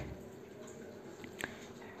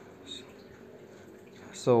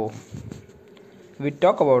 So we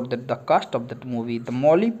talk about the cast of that movie. The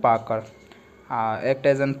Molly Parker act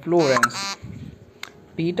as an Florence,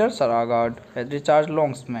 Peter Sarsgaard as Richard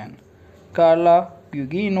Longsman, Carla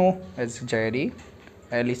Gugino as Jerry,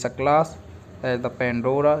 Elisa Glass as the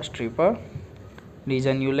Pandora stripper,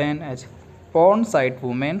 Liza Newland as porn site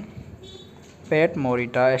woman, Pat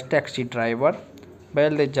Morita as taxi driver,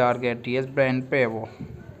 Belle Jargetti as Brand Pavo.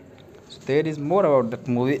 So there is more about that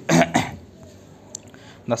movie.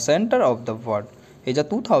 The Center of the World is a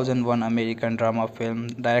 2001 American drama film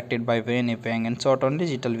directed by Wayne Wang and shot on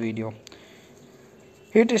digital video.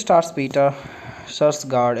 It stars Peter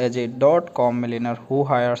Sarsgaard as a dot-com millionaire who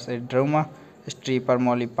hires a drama stripper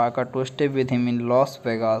Molly Parker to stay with him in Las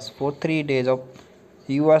Vegas for 3 days of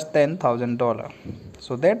US $10,000.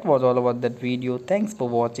 So that was all about that video. Thanks for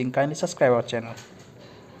watching. Kindly subscribe our channel.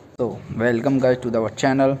 So welcome guys to our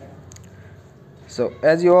channel. So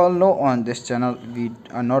as you all know, on this channel we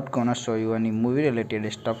are not gonna show you any movie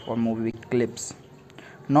related stuff or movie clips,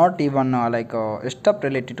 not even stuff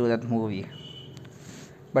related to that movie.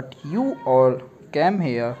 But you all came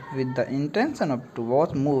here with the intention of to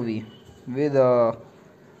watch movie with or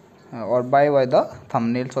by the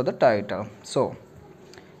thumbnails or the title. So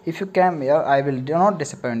if you came here, I will do not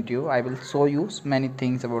disappoint you. I will show you many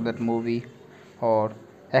things about that movie or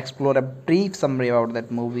explore a brief summary about that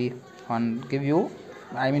movie and give you,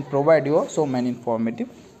 provide you so many informative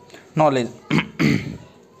knowledge.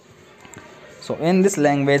 So in this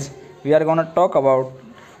language we are gonna talk about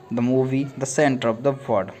the movie The Center of the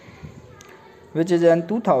World, which is a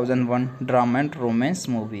 2001 drama and romance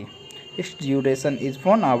movie. Its duration is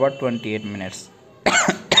 1 hour 28 minutes.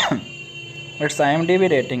 Its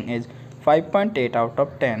IMDb rating is 5.8 out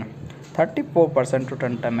of 10, 34%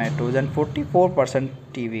 Rotten Tomatoes and 44%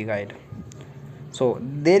 TV Guide. So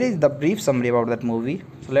there is the brief summary about that movie.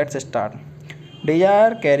 So let's start.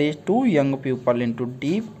 Desire carries two young people into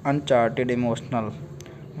deep, uncharted emotional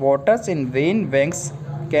waters in Wayne Wang's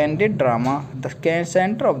candid drama, The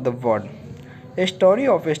Center of the World, a story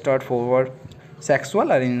of a straightforward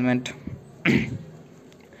sexual arrangement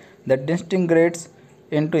that disintegrates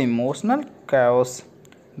into emotional chaos.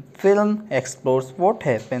 Film explores what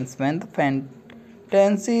happens when the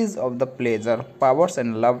fantasies of the pleasure, powers,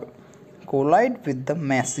 and love collide with the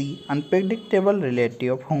messy, unpredictable reality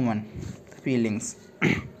of human feelings.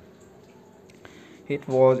 It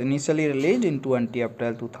was initially released in 20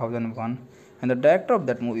 April 2001, and the director of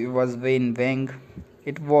that movie was Wayne Wang.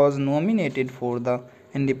 It was nominated for the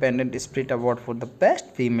Independent Spirit Award for the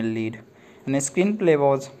Best Female Lead, and the screenplay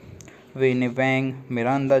was Wayne Wang,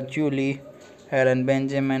 Miranda Julie, Aaron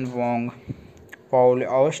Benjamin Wong, Paul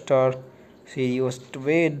Auster, Sirius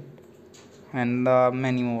Wade, and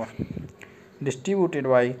many more. Distributed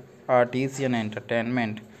by Artisan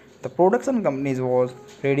Entertainment. The production company was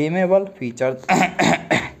Redeemable Features.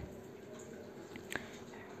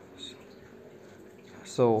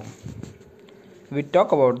 So we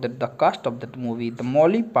talk about the cast of that movie. The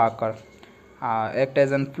Molly Parker act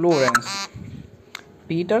as an Florence,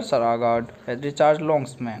 Peter Sarsgaard as Richard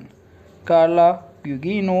Longsman, Carla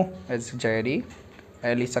Gugino as Jerry,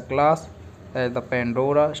 Elisa Glass as the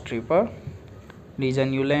Pandora stripper, Liza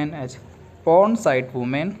Newland as porn site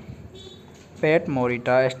woman, Pat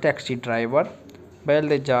Morita as taxi driver,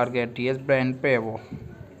 Belle Jargetti as Brand Pavo.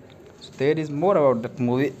 So there is more about that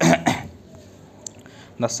movie.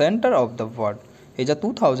 The Center of the World is a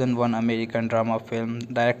 2001 American drama film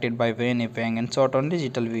directed by Wayne Wang and shot on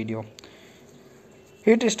digital video.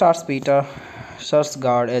 It stars Peter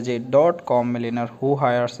Sarsgaard as a dot-com millionaire who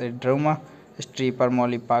hires a drama stripper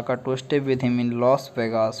Molly Parker to stay with him in Las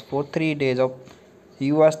Vegas for 3 days of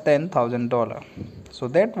US $10,000. So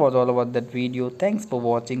that was all about that video. Thanks for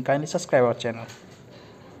watching. Kindly subscribe our channel.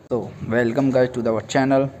 So welcome guys to our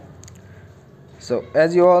channel. So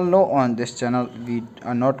as you all know, on this channel we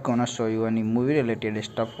are not gonna show you any movie related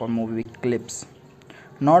stuff or movie clips,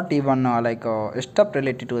 not even stuff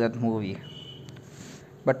related to that movie.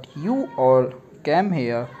 But you all came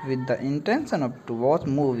here with the intention of to watch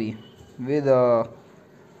movie with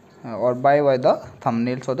or by the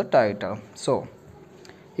thumbnails or the title. So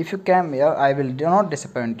if you came here, I will do not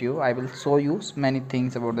disappoint you. I will show you many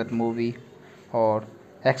things about that movie or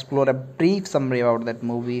explore a brief summary about that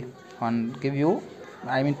movie and give you,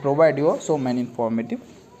 provide you so many informative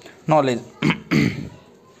knowledge.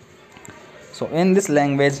 So in this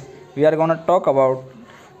language we are gonna talk about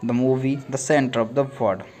the movie The Center of the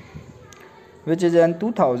World, which is a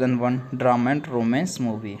 2001 drama and romance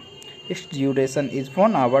movie. Its duration is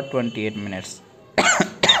 1 hour 28 minutes.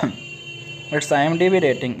 Its IMDb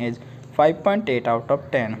rating is 5.8 out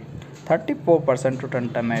of 10, 34% Rotten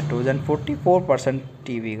Tomatoes and 44%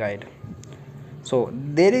 TV Guide. So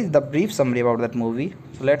there is the brief summary about that movie.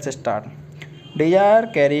 So let's start. Desire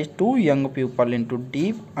carries two young people into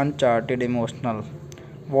deep, uncharted emotional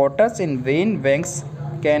waters in Wayne Wang's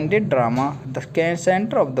candid drama, The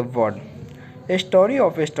Center of the World, a story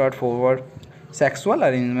of a straightforward sexual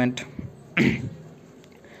arrangement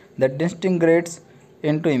that disintegrates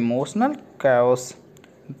into emotional chaos.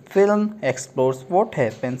 Film explores what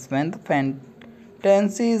happens when the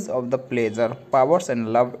fantasies of the pleasure, powers,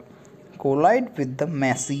 and love collide with the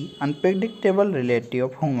messy, unpredictable reality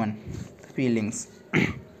of human feelings.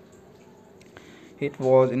 It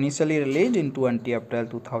was initially released in 20 April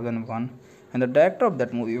 2001, and the director of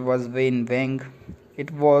that movie was Wayne Wang.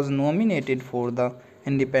 It was nominated for the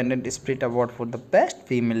Independent Spirit Award for the Best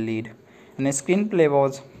Female Lead, and the screenplay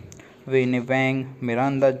was Wayne Wang,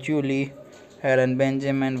 Miranda Julie, Aaron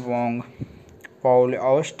Benjamin Wong, Paul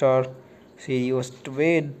Auster, Sirius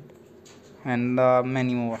Wade, and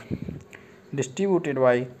many more. Distributed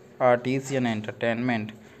by Artisan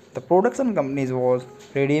Entertainment. The production company was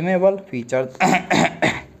Redeemable Features.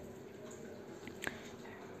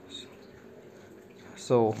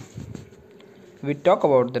 So we talk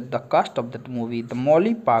about the cast of that movie. The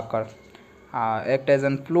Molly Parker act as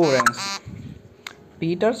an Florence.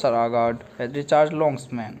 Peter Sarsgaard as Richard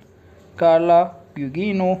Longsman. Carla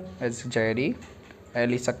Gugino as Jerry.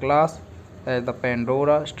 Elisa Class as the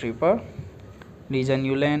Pandora stripper. Lijan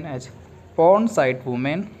Yulen as porn site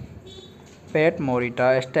woman. Pat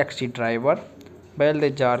Morita as taxi driver.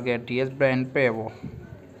 Balthazar Getty as Brand Pavo.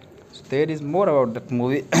 So there is more about that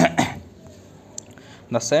movie.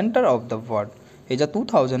 The Center of the World is a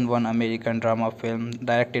 2001 American drama film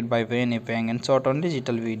directed by Wayne Wang and shot on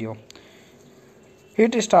digital video.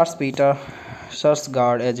 It stars Peter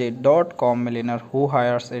Sarsgaard as a dot-com millionaire who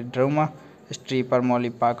hires a drama stripper Molly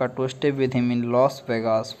Parker to stay with him in Las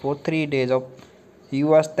Vegas for 3 days of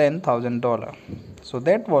US $10,000. So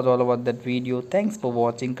that was all about that video. Thanks for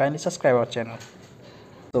watching. Kindly subscribe our channel.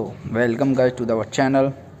 So welcome guys to our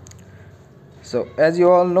channel. So as you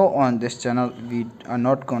all know, on this channel we are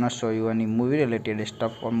not gonna show you any movie related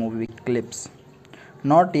stuff or movie clips,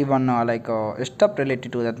 not even stuff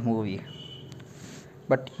related to that movie,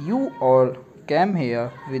 but you all came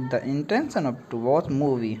here with the intention of to watch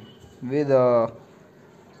movie with or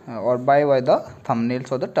by the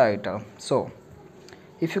thumbnails or the title. So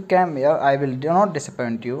if you came here, I will do not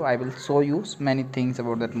disappoint you. I will show you many things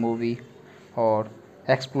about that movie or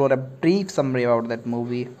explore a brief summary about that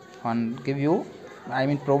movie and give you,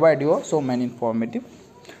 provide you so many informative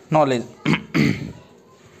knowledge.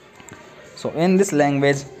 So in this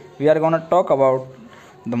language we are gonna talk about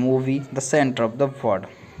the movie The Center of the World,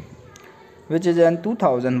 which is a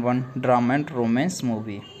 2001 drama and romance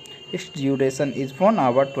movie. Its duration is 1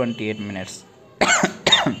 hour 28 minutes.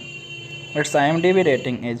 Its IMDb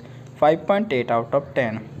rating is 5.8 out of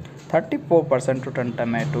 10, 34% Rotten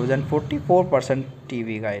Tomatoes and 44%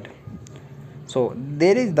 TV Guide. So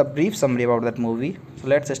there is the brief summary about that movie. So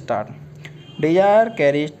let's start. Desire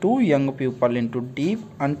carries two young people into deep,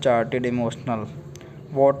 uncharted emotional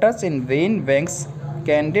waters in Wayne Wang's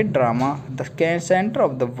candid drama, The Center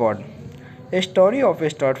of the World, a story of a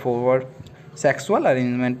straightforward sexual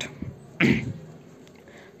arrangement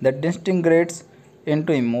that disintegrates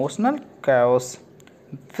into emotional chaos.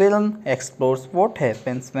 Film explores what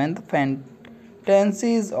happens when the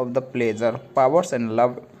fantasies of the pleasure, powers, and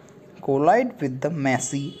love collide with the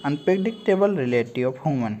messy, unpredictable reality of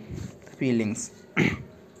human feelings.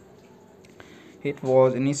 It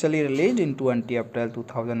was initially released in 20 April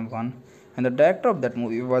 2001, and the director of that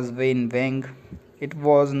movie was Wayne Wang. It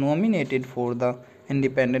was nominated for the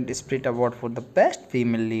Independent Spirit Award for the Best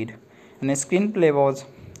Female Lead, and the screenplay was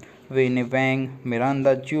Wayne Wang,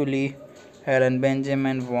 Miranda Julie, Aaron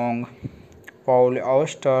Benjamin Wong, Paul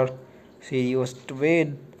Auster, Sirius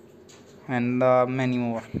Wade, and many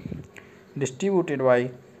more. Distributed by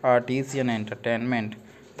Artisan Entertainment.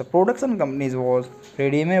 The production company was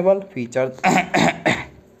Redeemable Features.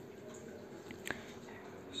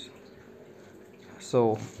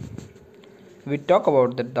 So we talk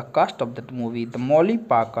about the cast of that movie. The Molly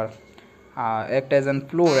Parker act as an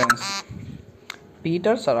Florence.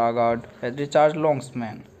 Peter Sarsgaard as Richard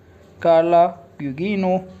Longsman. Carla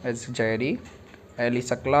Gugino as Jerry.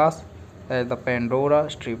 Elisa Class as the Pandora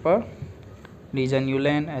stripper. Lijan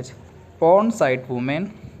Yulen as porn site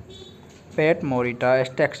woman. Pat Morita as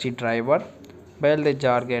taxi driver.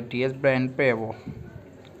 Balthazar Getty as Brand Pavo.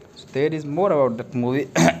 So there is more about that movie.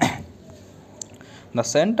 The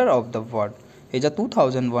Center of the World is a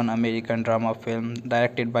 2001 American drama film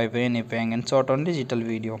directed by Wayne Wang and shot on digital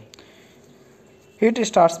video. It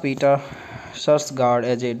stars Peter Sarsgaard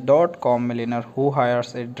as a dot-com millionaire who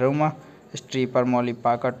hires a drama stripper Molly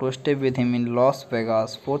Parker to stay with him in Las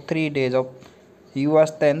Vegas for 3 days of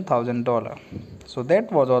US $10,000. So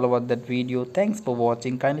that was all about that video. Thanks for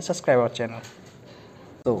watching. Kindly subscribe our channel.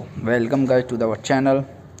 So welcome guys to our channel.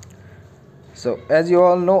 So as you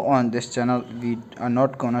all know, on this channel we are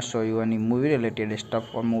not gonna show you any movie related stuff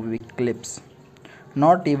or movie clips,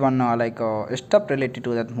 not even stuff related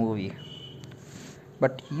to that movie,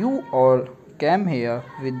 but you all came here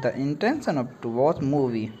with the intention of to watch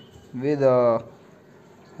movie with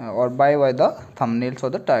or by the thumbnails or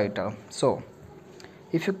the title. So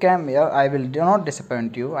if you came here, I will do not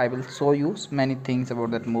disappoint you. I will show you many things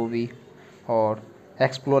about that movie or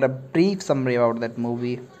explore a brief summary about that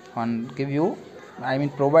movie and give you,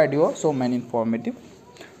 provide you so many informative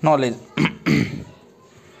knowledge.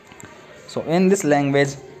 So in this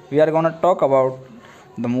language we are gonna talk about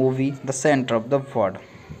the movie The Center of the World,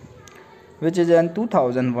 which is a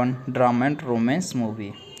 2001 drama and romance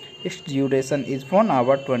movie. Its duration is 1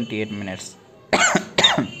 hour 28 minutes.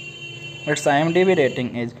 Its IMDb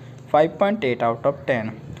rating is 5.8 out of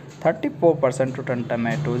 10, 34% Rotten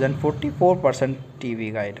Tomatoes and 44%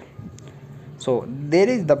 TV Guide. So there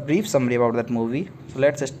is the brief summary about that movie. So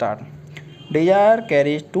let's start. Desire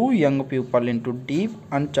carries two young people into deep,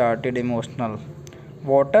 uncharted emotional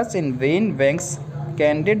waters in Wayne Wang's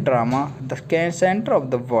candid drama, The Center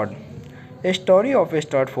of the World. A story of a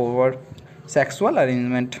straightforward sexual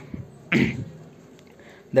arrangement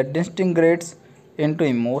that disintegrates into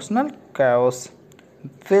emotional chaos.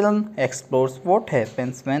 Film explores what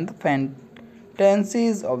happens when the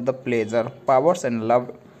fantasies of the pleasure, powers, and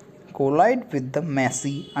love collide with the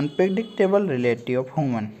messy, unpredictable reality of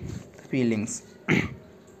human feelings.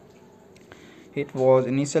 It was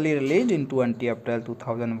initially released in 20 April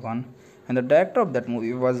 2001, and the director of that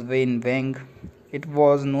movie was Wayne Wang. It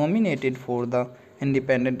was nominated for the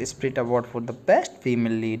Independent Spirit Award for the Best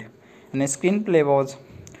Female Lead, and a screenplay was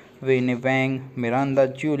Wayne Wang, Miranda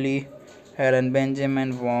Julie, Aaron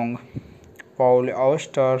Benjamin Wong, Paul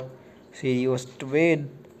Auster, Sirius Wade,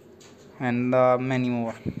 and many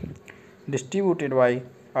more. Distributed by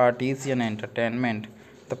Artisan Entertainment.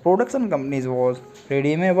 The production company was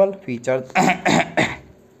Redeemable Features.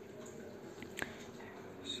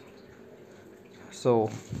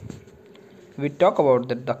 So we talk about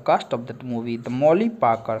the cast of that movie. The Molly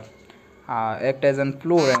Parker act as an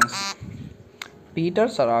Florence, Peter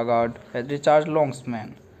Sarsgaard as Richard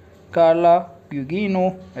Longsman, Carla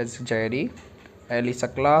Gugino as Jerry, Elisa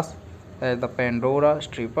Glass as the Pandora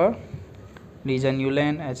stripper, Liza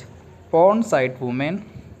Newland as porn site woman,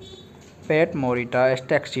 Pat Morita as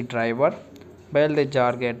taxi driver, Belle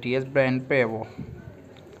Jargetti as Brand Pavo.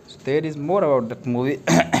 So there is more about that movie.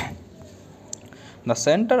 The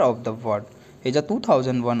Center of the World is a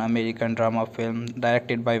 2001 American drama film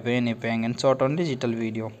directed by Wayne Wang and shot on digital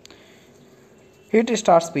video. It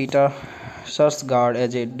stars Peter Sarsgaard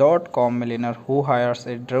as a .com millionaire who hires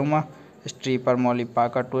a drama stripper Molly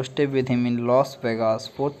Parker to stay with him in Las Vegas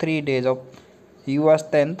for 3 days of US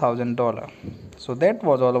 $10,000. So that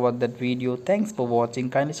was all about that video. Thanks for watching.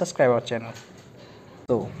 Kindly subscribe our channel.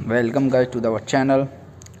 So welcome guys to our channel.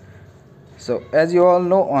 So as you all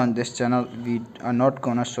know, on this channel we are not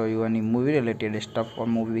gonna show you any movie related stuff or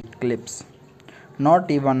movie clips,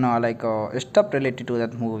 not even stuff related to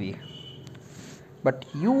that movie, but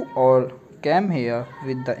you all came here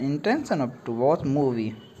with the intention of to watch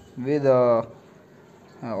movie with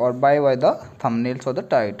or by the thumbnails or the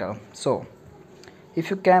title. So if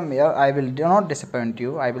you came here, I will do not disappoint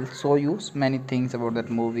you. I will show you many things about that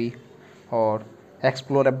movie or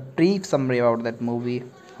explore a brief summary about that movie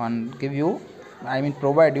and give you,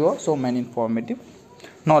 provide you so many informative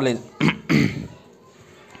knowledge.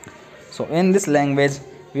 So in this language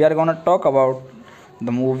we are gonna talk about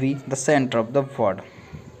the movie The Center of the World,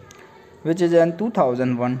 which is a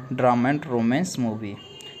 2001 drama and romance movie.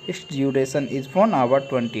 Its duration is 1 hour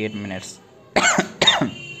 28 minutes.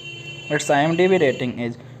 Its IMDb rating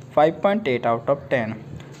is 5.8 out of 10,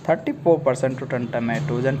 34% Rotten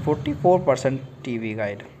Tomatoes and 44% TV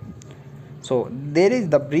Guide. So there is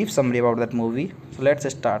the brief summary about that movie. So let's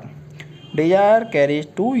start. Desire carries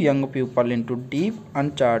two young people into deep,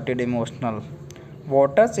 uncharted emotional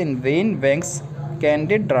waters in Wayne Wang's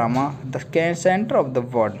candid drama, The Center of the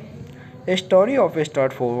World. A story of a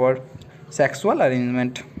straightforward sexual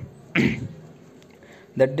arrangement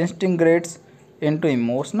that disintegrates into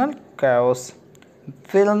emotional chaos.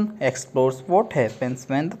 Film explores what happens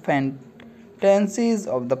when the fantasies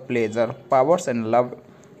of the pleasure, powers, and love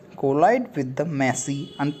collide with the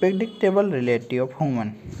messy, unpredictable reality of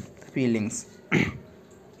human feelings.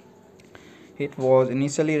 It was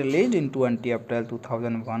initially released in 20 April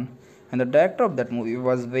 2001, and the director of that movie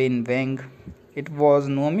was Wayne Wang. It was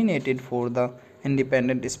nominated for the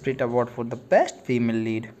Independent Spirit Award for the Best Female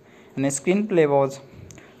Lead, And the screenplay was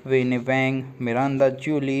Wayne Wang, Miranda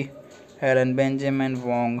Julie, Aaron Benjamin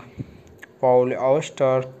Wong, Paul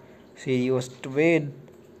Auster, Sirius Wade,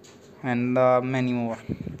 and many more.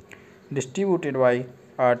 Distributed by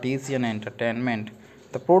Artisan Entertainment.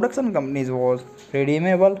 The production company was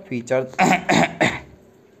Redeemable Features.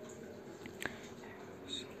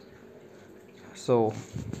 So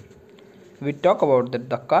we talk about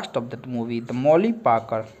the cast of that movie. The Molly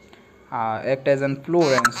Parker act as an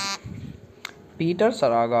Florence. Peter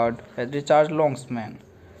Sarsgaard as Richard Longsman.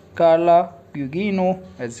 Carla Gugino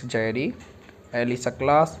as Jerry. Elisa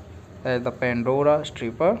Glass as the Pandora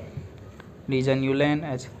stripper. Lijan Yulen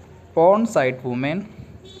as porn site woman.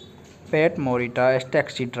 Pat Morita as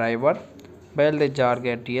taxi driver. Belle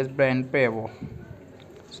Jargetti as Brand Pavo.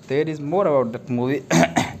 So there is more about that movie.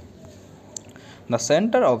 The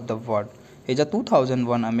Center of the World is a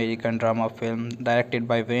 2001 American drama film directed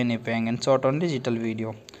by Wayne Wang and shot on digital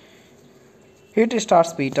video. It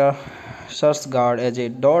stars Peter Sarsgaard as a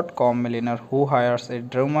dot-com millionaire who hires a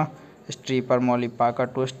drama stripper Molly Parker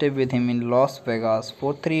to stay with him in Las Vegas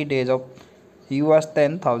for 3 days of US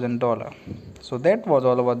 $10,000. So that was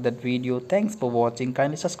all about that video. Thanks for watching.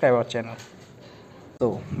 Kindly subscribe our channel.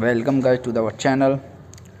 So welcome guys to our channel.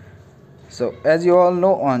 So as you all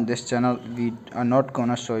know, on this channel we are not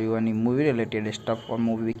gonna show you any movie related stuff or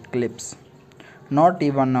movie clips, not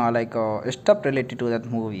even stuff related to that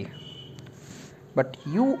movie, but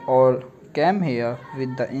you all came here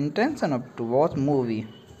with the intention of to watch movie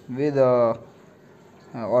with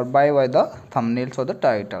or by the thumbnails or the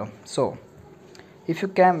title. So if you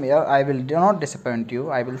came here, I will do not disappoint you.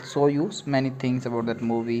 I will show you many things about that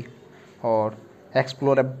movie or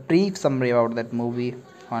explore a brief summary about that movie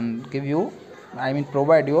and give you,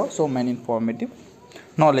 provide you so many informative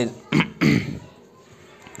knowledge.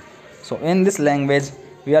 So in this language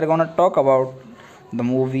we are gonna talk about the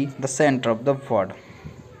movie The Center of the World,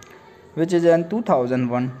 which is a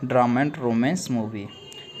 2001 drama and romance movie.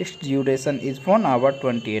 Its duration is 1 hour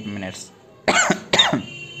 28 minutes.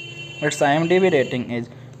 Its IMDb rating is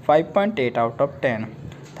 5.8 out of 10,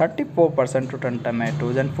 34% Rotten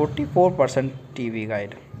Tomatoes and 44% TV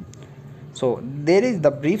Guide. So there is the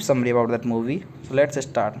brief summary about that movie. So let's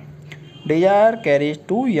start. Desire carries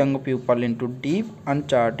two young people into deep,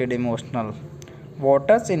 uncharted emotional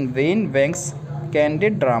waters in Wayne Wang's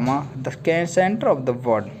candid drama, The Center of the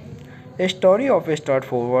World. A story of a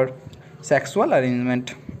straightforward sexual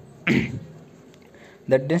arrangement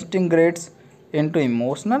that disintegrates into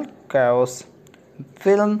emotional chaos.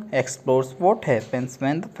 Film explores what happens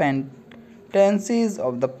when the fantasies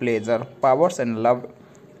of the pleasure, powers, and love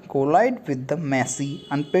collide with the messy,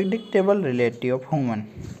 unpredictable reality of human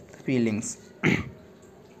feelings.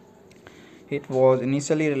 It was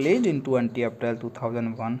initially released in 20 April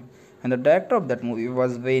 2001, and the director of that movie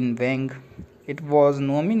was Wayne Wang. It was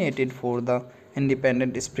nominated for the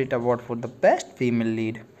Independent Spirit Award for the Best Female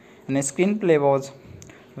Lead, and the screenplay was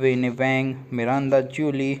Wayne Wang, Miranda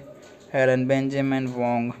Julie, Aaron Benjamin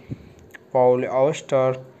Wong, Paul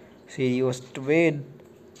Auster, Sirius Wade,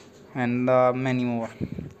 and many more.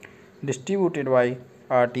 Distributed by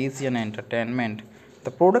Artisan Entertainment. The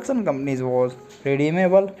production company was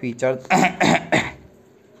Redeemable Features.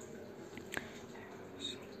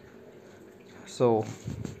 So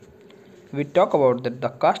we talk about the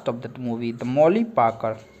cast of that movie. The Molly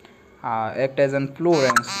Parker act as an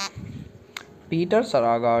Florence. Peter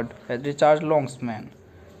Sarsgaard as Richard Longsman.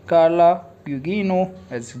 Carla Gugino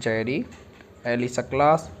as Jerry. Elisa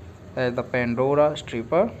Glass as the Pandora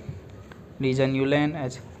stripper. Lijan Yulen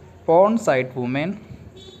as porn site woman.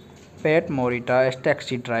 Pat Morita as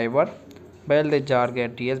taxi driver. Belle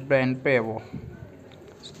Jargetti as Brand Pavo.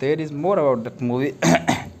 So there is more about that movie.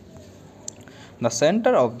 The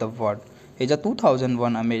Center of the World is a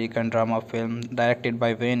 2001 American drama film directed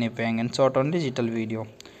by Wayne Wang and shot on digital video.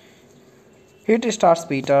 It stars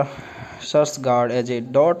Peter Sarsgaard as a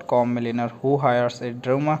dot-com millionaire who hires a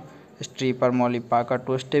drama stripper Molly Parker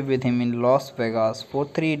to stay with him in Las Vegas for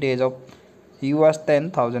 3 days of US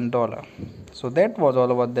 $10,000. So that was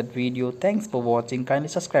all about that video. Thanks for watching. Kindly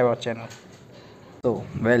subscribe our channel. So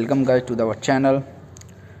welcome guys to our channel.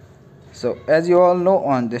 So as you all know,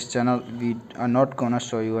 on this channel we are not gonna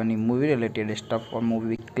show you any movie related stuff or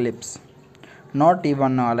movie clips, not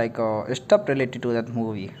even stuff related to that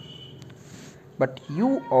movie, but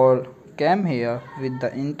you all came here with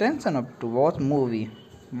the intention of to watch movie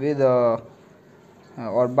with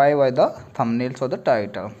or by the thumbnails or the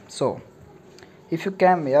title. So if you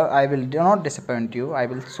came here, I will do not disappoint you. I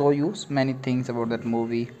will show you many things about that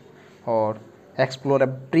movie or explore a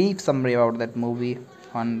brief summary about that movie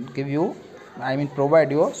and give you,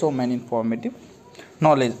 provide you so many informative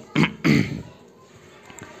knowledge.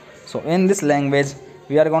 So in this language,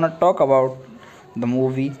 we are gonna talk about the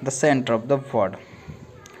movie The Center of the World,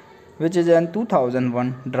 which is a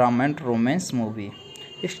 2001 drama and romance movie.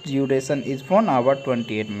 Its duration is 1 hour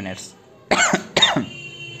 28 minutes.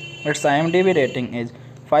 Its IMDb rating is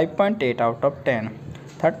 5.8 out of 10,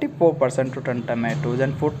 34% Rotten Tomatoes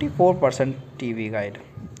and 44% TV Guide.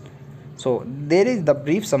 So there is the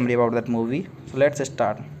brief summary about that movie. So let's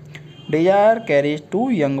start. Desire carries two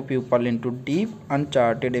young people into deep,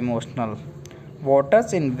 uncharted emotional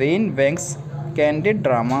waters in Wayne Wang's candid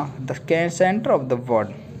drama, The Center of the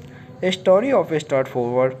World. A story of a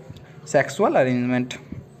straightforward sexual arrangement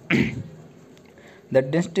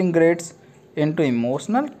that disintegrates into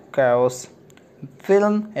emotional chaos.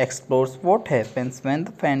 Film explores what happens when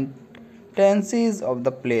the fantasies of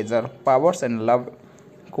the pleasure, powers, and love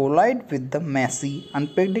collide with the messy,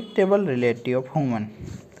 unpredictable reality of human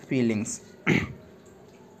feelings.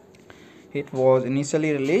 It was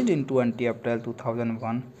initially released in 20 April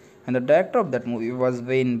 2001, and the director of that movie was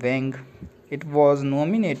Wayne Wang. It was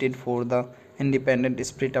nominated for the Independent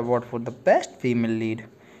Spirit Award for the Best Female Lead,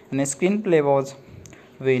 and the screenplay was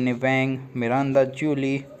Wayne Wang, Miranda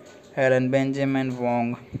Julie, Aaron Benjamin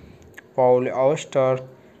Wong, Paul Auster,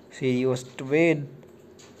 Sirius Wade,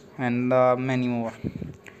 and many more.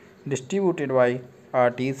 Distributed by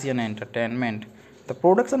Artisan Entertainment. The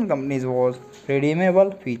production company was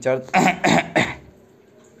Redeemable Features.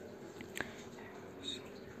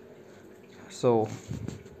 So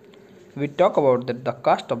we talk about the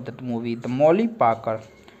cast of that movie. The Molly Parker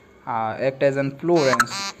act as an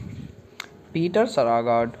Florence, Peter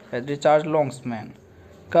Sarsgaard as Richard Longsman,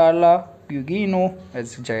 Carla Gugino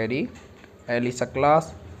as Jerry, Elisa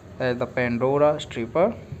Class as the Pandora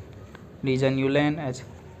stripper, Lisa Newland as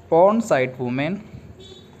porn site woman,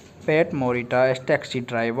 Pat Morita as taxi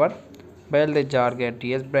driver, Balthazar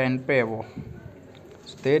Getty as Brand Pavo.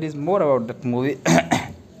 So there is more about that movie.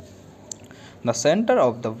 The Center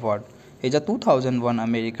of the World is a 2001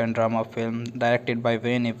 American drama film directed by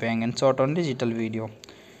Wayne Wang and shot on digital video.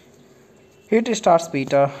 It stars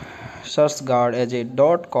Peter Sarsgaard as a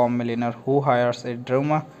 .com millionaire who hires a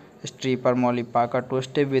drama stripper Molly Parker to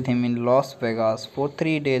stay with him in Las Vegas for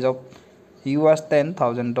 3 days of US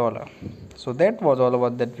 $10,000. So that was all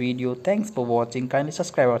about that video. Thanks for watching. Kindly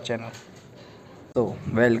subscribe our channel. So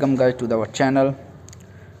welcome guys to our channel.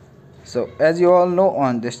 So as you all know,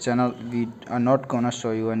 on this channel we are not gonna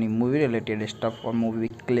show you any movie related stuff or movie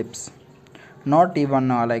clips, not even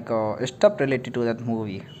stuff related to that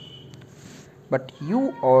movie. But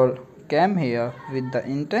you all came here with the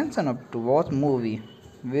intention of to watch movie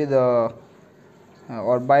with or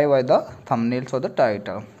by the thumbnails or the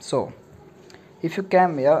title. So if you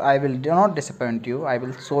came here, I will do not disappoint you. I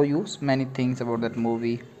will show you many things about that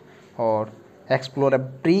movie or explore a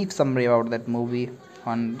brief summary about that movie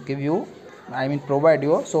and give you, provide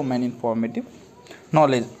you so many informative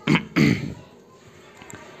knowledge.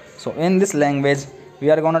 So in this language, we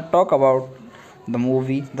are gonna talk about the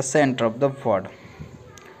movie The Center of the World,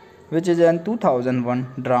 which is a 2001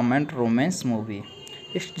 drama and romance movie.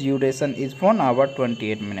 Its duration is 1 hour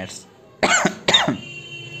 28 minutes.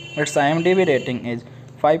 Its IMDb rating is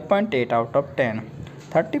 5.8 out of 10,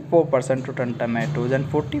 34% Rotten Tomatoes and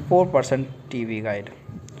 44% TV Guide.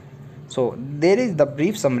 So there is the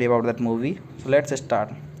brief summary about that movie. So let's start.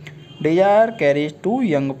 Desire carries two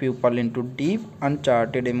young people into deep,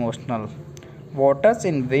 uncharted emotional waters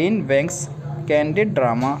in Wayne Wang's candid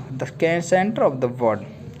drama, The Center of the World.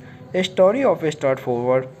 A story of a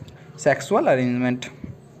straightforward sexual arrangement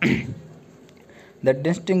that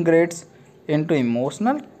disintegrates into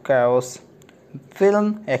emotional chaos.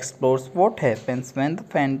 Film explores what happens when the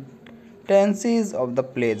fantasies of the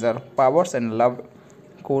pleasure, powers, and love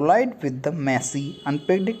collide with the messy,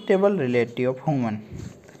 unpredictable reality of human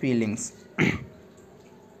feelings.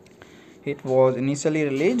 It was initially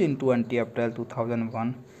released in 20 April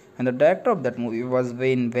 2001, and the director of that movie was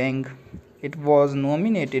Wayne Wang. It was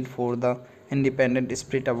nominated for the Independent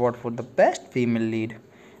Spirit Award for the Best Female Lead,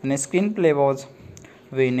 and the screenplay was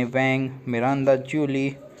Wayne Wang, Miranda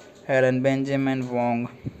Julie, Aaron Benjamin Wong,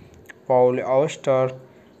 Paul Auster,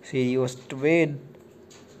 Sirius Wade,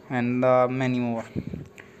 and many more.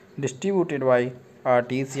 Distributed by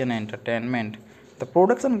Artisan Entertainment. The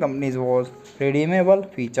production company was Redeemable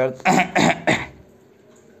Features.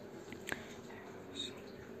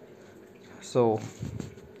 So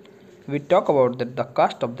we talk about the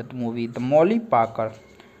cast of that movie. The Molly Parker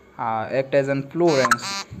act as an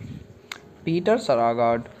Florence, Peter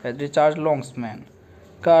Sarsgaard as Richard Longsman,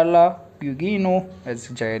 Carla Gugino as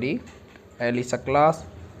Jerry, Elisa Class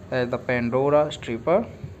as the Pandora stripper,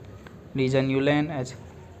 Lisa Newland as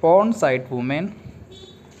porn site woman,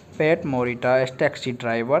 Pat Morita as taxi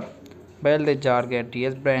driver, Baldezar Getty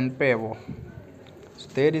as Brand Pavo. So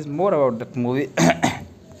there is more about that movie.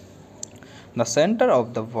 The Center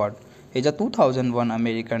of the World is a 2001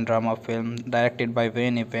 American drama film directed by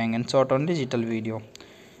Wayne Wang and shot on digital video.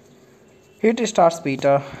 It stars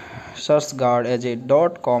Peter Sarsgaard as a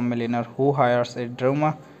dot-com millionaire who hires a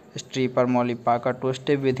drama stripper Molly Parker to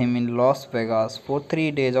stay with him in Las Vegas for 3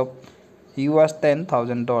 days of US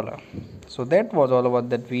 $10,000. So that was all about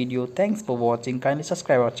that video. Thanks for watching. Kindly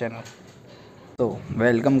subscribe our channel. So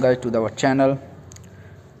welcome guys to our channel.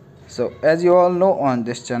 So as you all know, on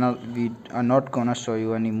this channel we are not gonna show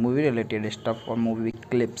you any movie related stuff or movie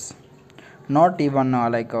clips, not even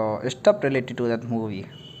stuff related to that movie.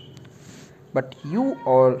 But you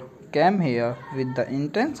all came here with the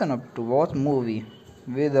intention of to watch movie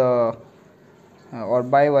with or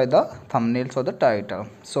by the thumbnails or the title.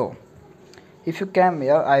 So if you came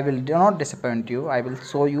here, I will do not disappoint you. I will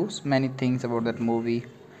show you many things about that movie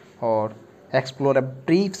or explore a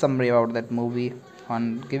brief summary about that movie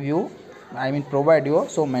and give you, provide you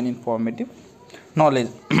so many informative knowledge.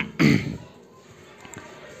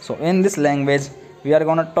 So in this language we are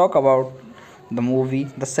gonna talk about the movie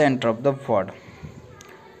The Center of the World,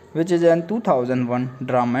 which is a 2001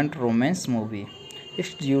 drama and romance movie.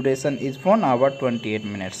 Its duration is 1 hour 28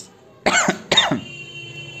 minutes.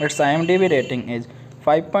 Its IMDb rating is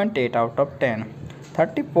 5.8 out of 10,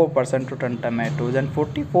 34% Rotten Tomatoes and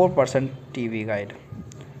 44% TV Guide.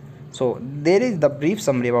 So there is the brief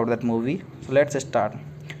summary about that movie. So let's start.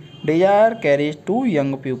 Desire carries two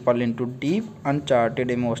young people into deep, uncharted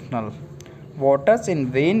emotional waters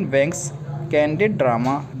in Wayne Wang's candid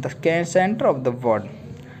drama, The Center of the World,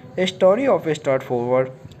 a story of a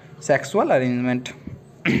straightforward sexual arrangement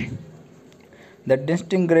that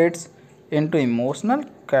disintegrates into emotional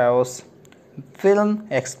chaos. Film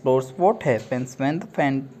explores what happens when the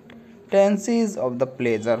fantasies of the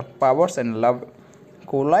pleasure, powers, and love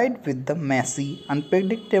collide with the messy,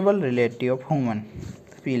 unpredictable reality of human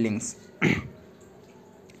feelings.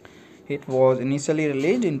 It was initially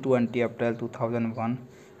released in 20 April 2001,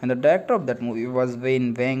 and the director of that movie was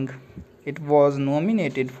Wayne Wang. It was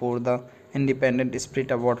nominated for the Independent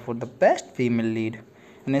Spirit Award for the Best Female Lead,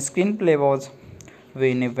 and the screenplay was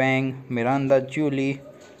Wayne Wang, Miranda Julie,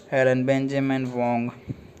 Aaron Benjamin Wong,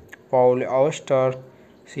 Paul Auster,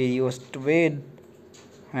 Sirius Wade,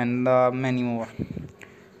 and many more.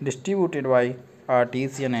 Distributed by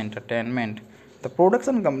Artisan Entertainment. The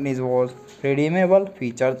production company was Redeemable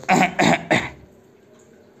Features.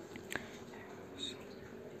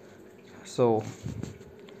 So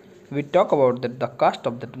we talk about the cast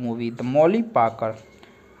of that movie. The Molly Parker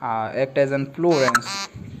act as an Florence,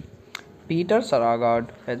 Peter Sarsgaard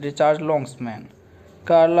as Richard Longsman,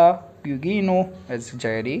 Carla Gugino as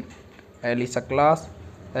Jerry, Elisa Class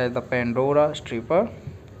as the Pandora stripper,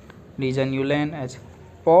 Lijan Yulen as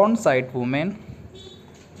porn site woman,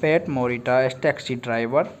 Pat Morita as taxi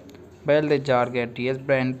driver, Baldezar Getty as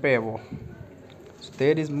Brand Pavo. So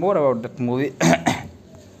there is more about that movie.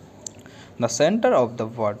 The Center of the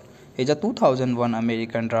World is a 2001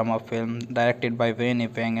 American drama film directed by Wayne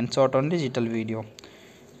Wang and shot on digital video.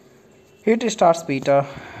 It stars Peter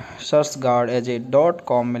Sarsgaard as a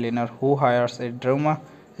dot-com millionaire who hires a drama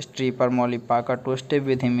stripper Molly Parker to stay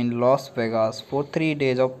with him in Las Vegas for 3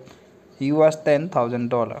 days of US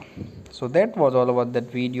 $10,000. So that was all about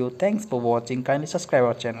that video. Thanks for watching. Kindly subscribe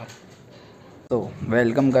our channel. So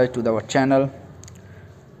welcome guys to our channel.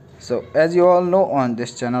 So as you all know, on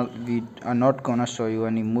this channel we are not gonna show you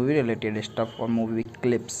any movie related stuff or movie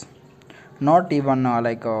clips, not even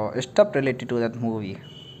stuff related to that movie.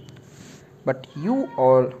 But you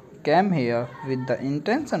all came here with the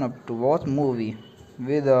intention of to watch movie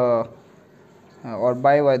with or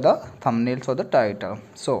by the thumbnails or the title.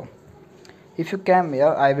 So if you came here,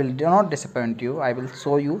 I will do not disappoint you. I will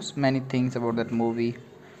show you many things about that movie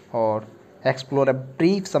or explore a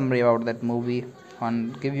brief summary about that movie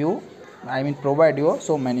and give you, provide you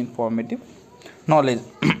so many informative knowledge.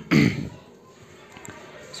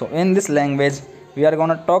 So in this language we are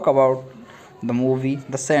gonna talk about the movie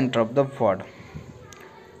The Center of the World,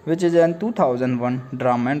 which is a 2001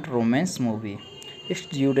 drama and romance movie. Its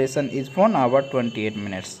duration is 1 hour 28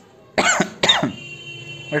 minutes.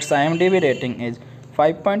 Its IMDb rating is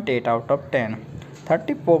 5.8 out of 10,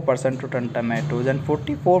 34% Rotten Tomatoes and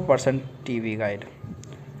 44% TV Guide.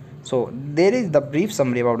 So there is the brief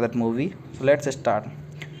summary about that movie. So let's start.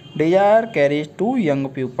 Desire carries two young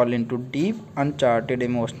people into deep, uncharted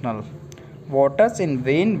emotional waters in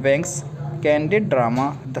Wayne Wang's candid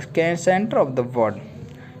drama, The Center of the World,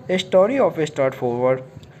 a story of a straightforward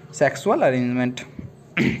sexual arrangement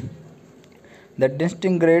that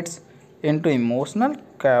disintegrates into emotional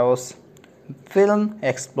chaos. Film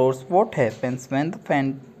explores what happens when the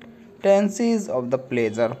fantasies of the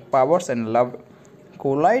pleasure, powers, and love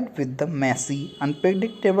collide with the messy,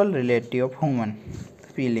 unpredictable reality of human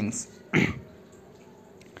feelings.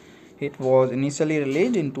 It was initially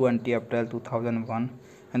released in 20 April 2001,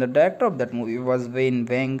 and the director of that movie was Wayne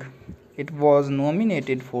Wang. It was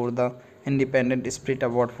nominated for the Independent Spirit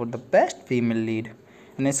Award for the Best Female Lead,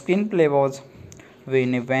 and the screenplay was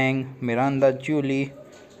Wayne Wang, Miranda Julie,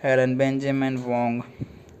 Aaron Benjamin Wong,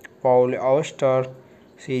 Paul Auster,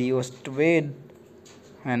 Sirius Wade,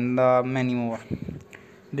 and many more.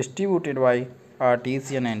 Distributed by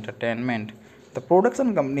Artisan Entertainment. The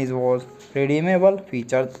production company was Redeemable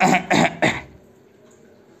Features.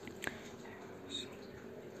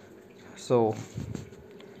 So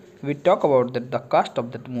we talk about the cast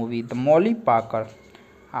of that movie. The Molly Parker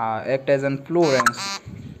act as an Florence.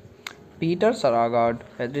 Peter Sarsgaard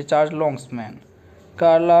as Richard Longsman.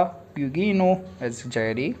 Carla Gugino as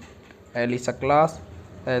Jerry. Elisa Class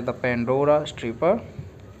as the Pandora stripper.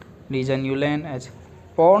 Lijan Yulen as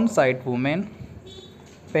porn site woman.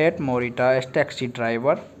 Pat Morita as taxi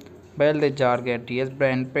driver. Balthazar Getty as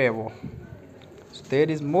Brand Pavo. So there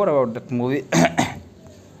is more about that movie.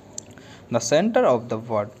 The Center of the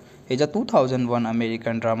World is a 2001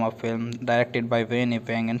 American drama film directed by Wayne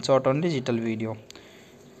Wang and shot on digital video.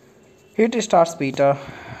 It stars Peter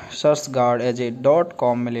Sarsgaard as a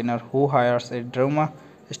dot-com millionaire who hires a drama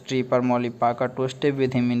stripper Molly Parker to stay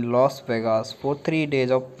with him in Las Vegas for 3 days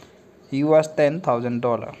of US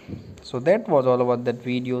 $10,000. So that was all about that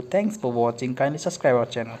video. Thanks for watching. Kindly subscribe our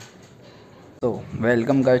channel. So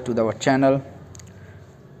welcome guys to our channel.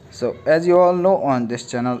 So as you all know, on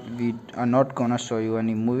this channel we are not gonna show you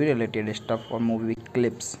any movie related stuff or movie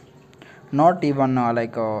clips, not even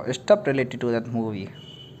stuff related to that movie,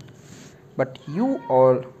 but you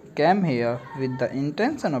all came here with the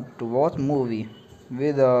intention of to watch movie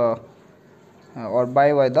with or by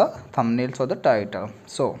the thumbnails or the title.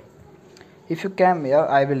 So if you came here,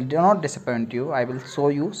 I will do not disappoint you. I will show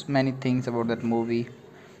you many things about that movie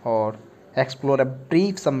or explore a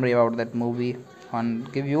brief summary about that movie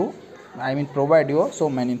and give you, provide you so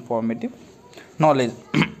many informative knowledge.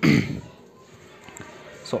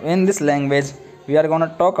 So in this language we are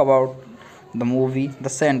gonna talk about the movie The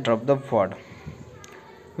Center of the World,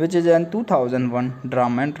 which is a 2001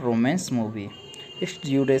 drama and romance movie. Its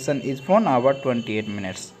duration is 1 hour 28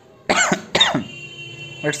 minutes.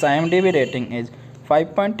 Its IMDb rating is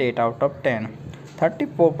 5.8 out of 10,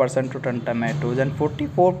 34% Rotten Tomatoes and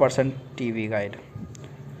 44% TV Guide.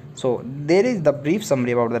 So there is the brief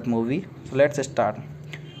summary about that movie. So let's start.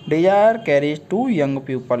 Desire carries two young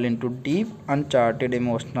people into deep, uncharted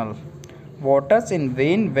emotional waters in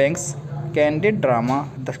Wayne Wang's candid drama,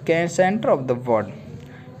 The Center of the World.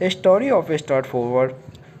 A story of a straightforward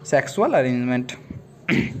sexual arrangement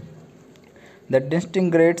that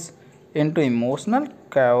disintegrates into emotional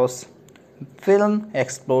chaos. Film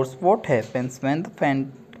explores what happens when the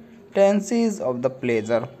fantasies of the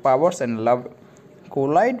pleasure, powers, and love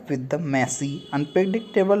collide with the messy,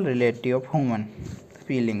 unpredictable reality of human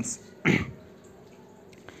feelings.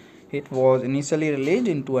 It was initially released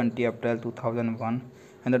in 20 April 2001,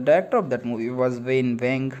 and the director of that movie was Wayne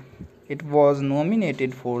Wang. It was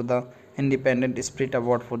nominated for the Independent Spirit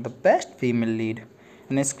Award for the Best Female Lead,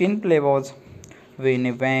 and the screenplay was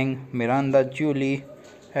Wayne Wang, Miranda Julie,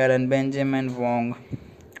 Aaron Benjamin Wong,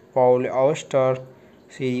 Paul Auster,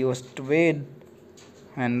 Sirius Wade,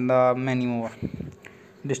 and many more.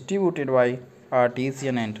 Distributed by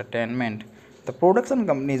Artisan Entertainment. The production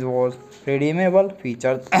company was Redeemable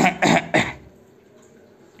Features.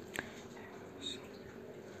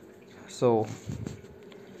 So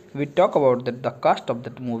we talk about the cast of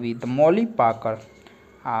that movie. The Molly Parker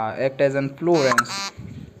act as an Florence.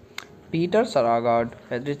 Peter Sarsgaard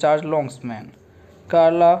as Richard Longsman.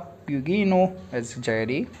 Carla Gugino as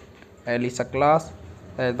Jerry. Elisa Class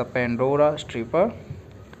as the Pandora stripper.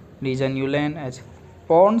 Lijan Yulen as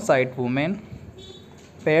porn site woman.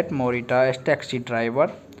 Pat Morita as taxi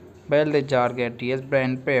driver. Balthazar Getty as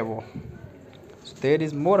Brand Pavo. So there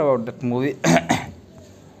is more about that movie.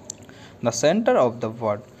 The Center of the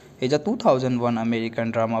World is a 2001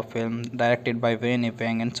 American drama film directed by Wayne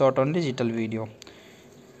Wang and shot on digital video.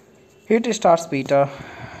 It stars Peter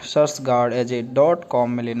Sarsgaard as a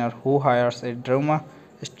dot-com millionaire who hires a drama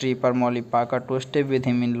stripper Molly Parker to stay with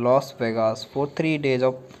him in Las Vegas for 3 days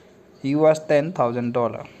of US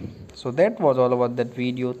 $10,000. So that was all about that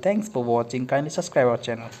video. Thanks for watching. Kindly subscribe our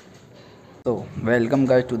channel. So welcome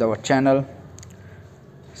guys to our channel.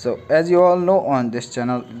 So as you all know, on this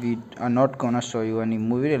channel we are not gonna show you any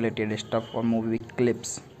movie related stuff or movie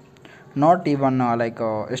clips, not even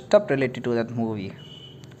stuff related to that movie,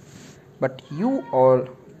 but you all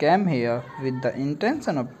came here with the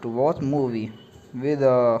intention of to watch movie with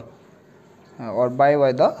or by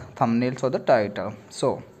the thumbnails or the title.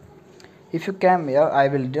 So if you came here, I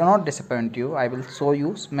will do not disappoint you. I will show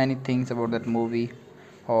you many things about that movie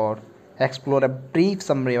or explore a brief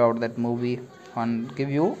summary about that movie and give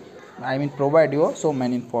you, provide you so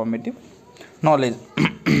many informative knowledge.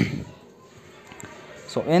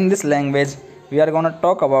 So in this language, we are gonna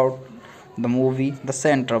talk about the movie The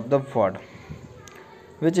Center of the World,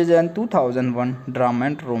 which is a 2001 drama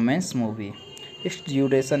and romance movie. Its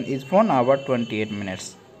duration is 1 hour 28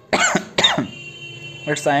 minutes.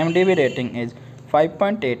 Its IMDb rating is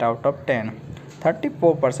 5.8 out of 10,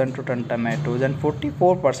 34% Rotten Tomatoes and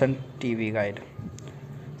 44% TV Guide.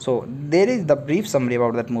 So there is the brief summary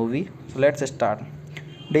about that movie. So let's start.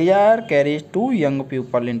 Desire carries two young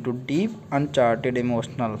people into deep, uncharted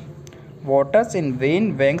emotional waters in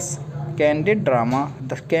Wayne Wang's candid drama,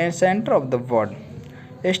 The Center of the World.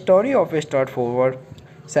 A story of a straightforward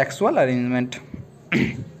sexual arrangement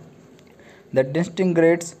that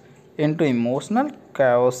disintegrates into emotional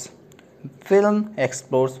chaos. Film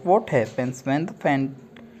explores what happens when the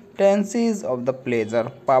fantasies of the pleasure,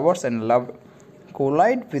 powers, and love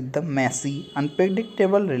collide with the messy,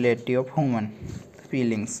 unpredictable reality of human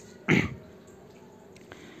feelings.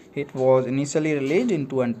 It was initially released in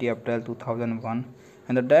 20 April 2001,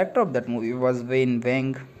 and the director of that movie was Wayne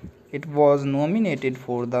Wang. It was nominated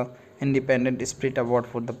for the Independent Spirit Award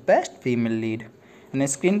for the Best Female Lead, and a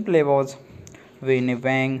screenplay was Wayne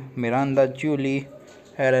Wang, Miranda Julie,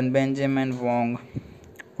 Aaron Benjamin Wong,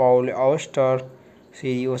 Paul Auster,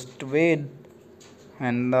 Sirius Wade,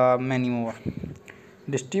 and many more.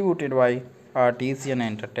 Distributed by Artisan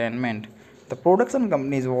Entertainment. The production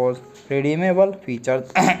company was Redeemable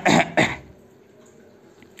Features.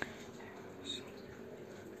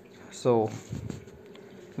 So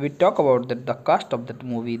we talk about the cast of that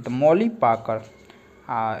movie. The Molly Parker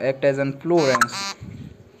act as an Florence,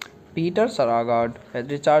 Peter Sarsgaard as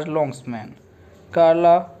Richard Longsman,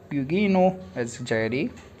 Carla Gugino as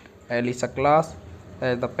Jerry, Elisa Class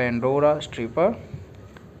as the Pandora stripper,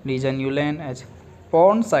 Liza Newland as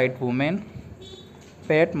porn site woman,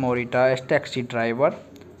 Pat Morita as taxi driver,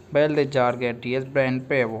 Belle Jargetti as Brand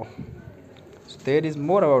Pavo. So there is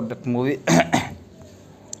more about that movie.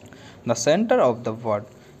 The Center of the World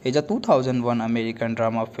is a 2001 American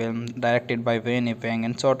drama film directed by Wayne Wang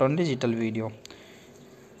and shot on digital video.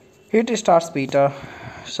 It stars Peter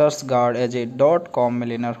Sarsgaard as a .com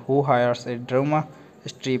millionaire who hires a drama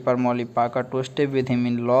stripper Molly Parker to stay with him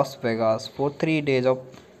in Las Vegas for 3 days of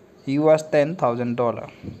US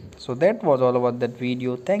 $10,000. So that was all about that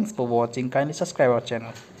video. Thanks for watching. Kindly subscribe our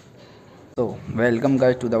channel. So welcome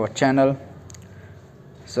guys to our channel.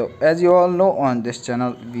 So as you all know, on this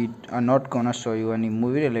channel we are not gonna show you any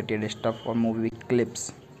movie related stuff or movie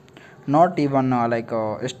clips, not even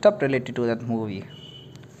stuff related to that movie,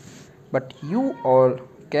 but you all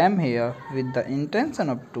came here with the intention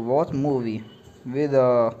of to watch movie with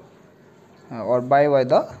or by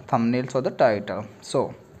the thumbnails or the title.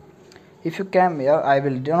 So if you came here, I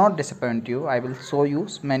will do not disappoint you. I will show you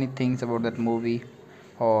many things about that movie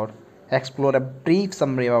or explore a brief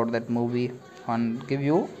summary about that movie and give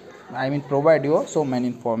you, provide you so many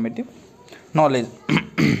informative knowledge.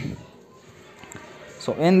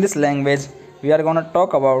 So in this language, we are gonna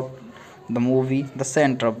talk about the movie The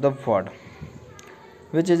Center of the World,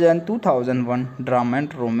 which is a 2001 drama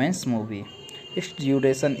and romance movie. Its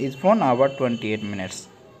duration is 1 hour 28 minutes.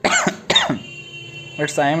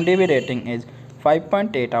 Its IMDb rating is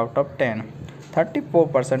 5.8 out of 10,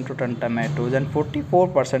 34% Rotten Tomatoes and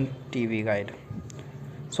 44% TV Guide.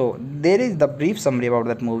 So there is the brief summary about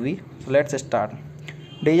that movie. So let's start.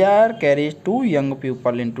 Desire carries two young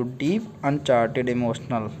people into deep, uncharted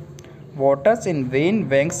emotional waters in Wayne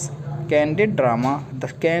Wang's candid drama,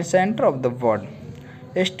 The Center of the World.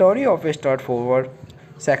 A story of a straightforward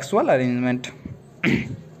sexual arrangement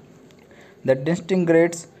that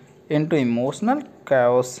disintegrates into emotional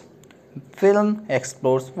chaos. Film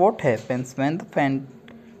explores what happens when the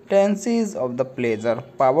fantasies of the pleasure,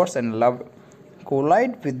 powers, and love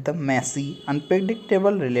collide with the messy,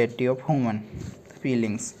 unpredictable reality of human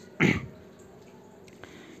feelings.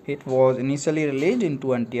 It was initially released in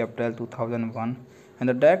 20 April 2001, and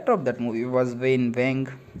the director of that movie was Wayne Wang.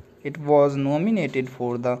 It was nominated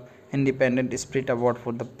for the Independent Spirit Award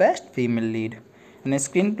for the Best Female Lead, and a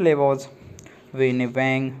screenplay was Wayne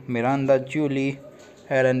Wang, Miranda Julie,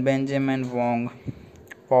 Aaron Benjamin Wong,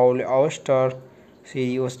 Paul Auster,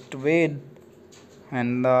 serious trade,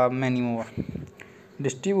 and many more.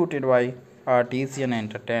 Distributed by Artisan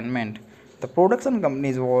Entertainment. The production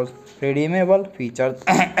company was Redeemable Features.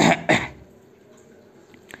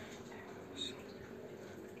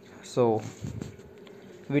 So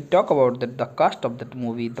we talk about the cast of that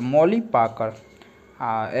movie. The Molly Parker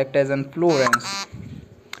act as an Florence.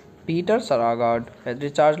 Peter Sarsgaard as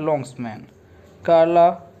Richard Longsman.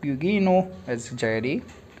 Carla Gugino as Jerry.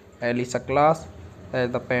 Elisa Glass as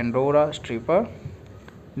the Pandora stripper.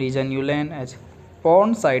 Liza Newland as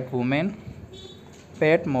porn site woman.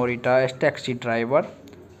 Pat Morita as taxi driver.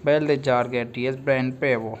 Belle Jargetti as Brand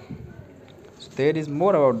Pavo. So there is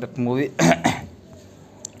more about that movie.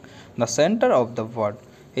 The Center of the World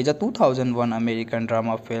is a 2001 American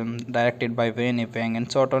drama film directed by Wayne Wang and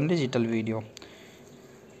shot on digital video.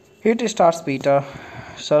 It stars Peter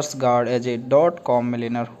Sarsgaard as a dot-com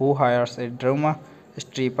millionaire who hires a drama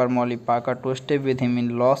stripper Molly Parker to stay with him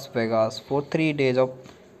in Las Vegas for 3 days of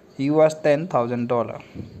US $10,000.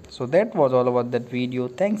 So that was all about that video.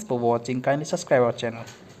 Thanks for watching. Kindly subscribe our channel.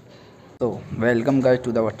 So welcome guys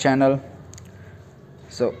to our channel.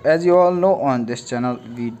 So as you all know, on this channel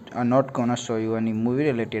we are not gonna show you any movie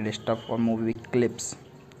related stuff or movie clips,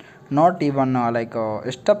 not even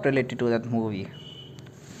stuff related to that movie,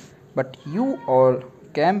 but you all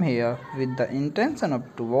came here with the intention of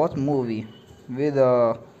to watch movie with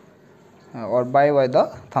or by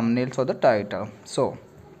the thumbnails or the title. So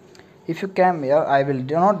if you came here, I will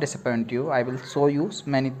do not disappoint you. I will show you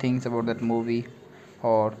many things about that movie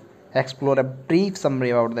or explore a brief summary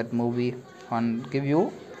about that movie and give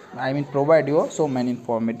you, provide you so many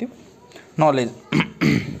informative knowledge.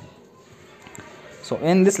 So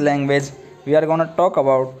in this language we are gonna talk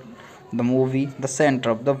about the movie The Center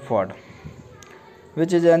of the World,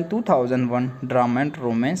 which is a 2001 drama and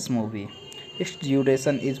romance movie. Its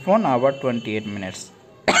duration is 1 hour 28 minutes.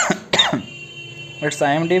 Its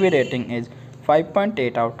IMDb rating is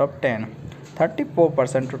 5.8 out of 10,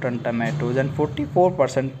 34% Rotten Tomatoes and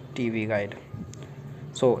 44% TV Guide.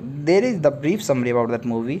 So there is the brief summary about that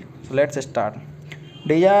movie. So let's start.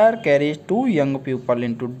 Desire carries two young people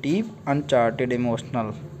into deep, uncharted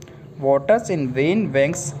emotional waters in Wayne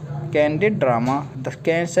Wang's candid drama,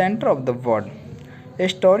 The Center of the World. A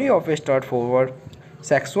story of a straightforward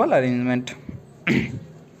sexual arrangement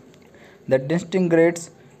that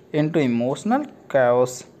disintegrates into emotional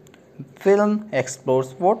chaos. Film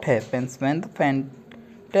explores what happens when the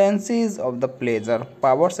fantasies of the pleasure,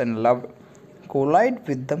 powers, and love collide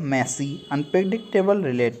with the messy, unpredictable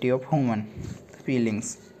reality of human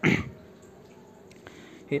feelings.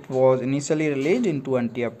 It was initially released in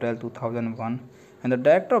 20 April 2001, and the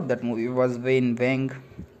director of that movie was Wayne Wang.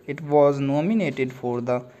 It was nominated for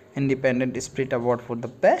the Independent Spirit Award for the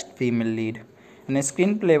Best Female Lead, and the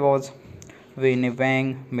screenplay was Wayne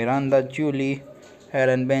Wang, Miranda Julie,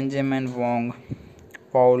 Aaron Benjamin Wong,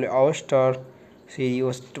 Paul Auster,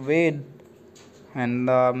 Sirius Wade, and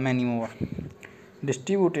many more.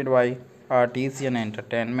 Distributed by Artisan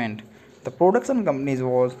Entertainment. The production company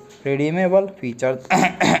was Redeemable Features.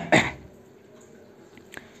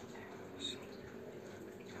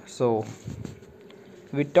 So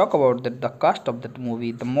we talk about the cast of that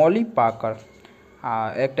movie. The Molly Parker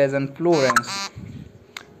act as an Florence.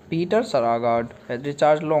 Peter Sarsgaard as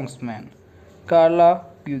Richard Longsman. Carla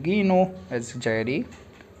Gugino as Jerry.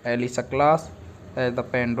 Elisa Glass as the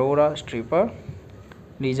Pandora stripper.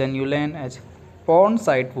 Liza Newland as porn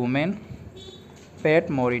site woman. Pat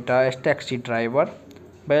Morita as taxi driver.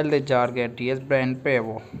 Belle Jargetti as Brand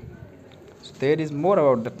Pavo. So there is more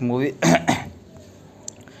about that movie.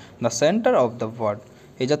 The Center of the World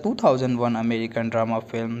is a 2001 American drama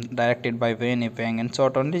film directed by Wayne Wang and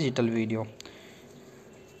shot on digital video.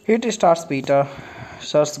 It stars Peter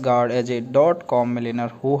Sarsgaard as a dot-com millionaire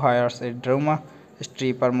who hires a drama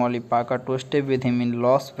stripper Molly Parker to stay with him in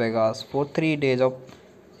Las Vegas for 3 days of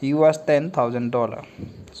US $10,000.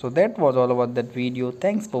 So that was all about that video.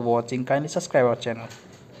 Thanks for watching. Kindly subscribe our channel.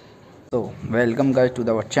 So welcome guys to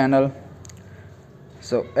our channel.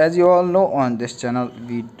 So as you all know, on this channel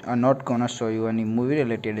we are not gonna show you any movie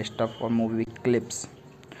related stuff or movie clips,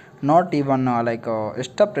 not even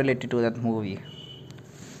stuff related to that movie,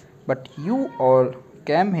 but you all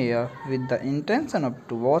came here with the intention of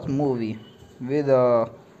to watch movie with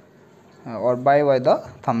or by the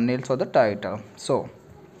thumbnails or the title. So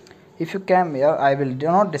if you came here, I will do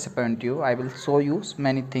not disappoint you. I will show you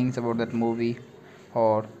many things about that movie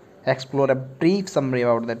or explore a brief summary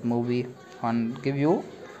about that movie and give you,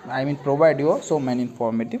 provide you so many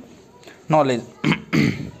informative knowledge.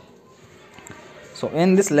 So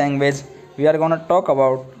in this language we are gonna talk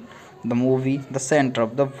about the movie The Center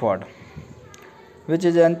of the World, which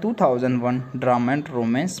is an 2001 drama and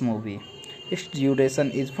romance movie. Its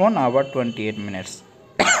duration is 1 hour 28 minutes.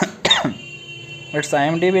 Its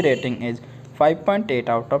IMDb rating is 5.8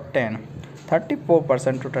 out of 10,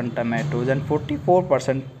 34% Rotten Tomatoes and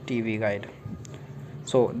 44% TV Guide.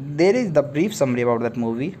 So there is the brief summary about that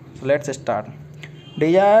movie. So let's start.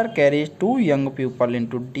 Desire carries two young people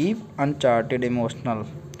into deep, uncharted emotional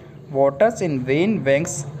waters in Wayne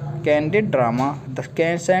Wang's candid drama,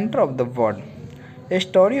 The Center of the World. A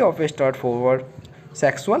story of a straightforward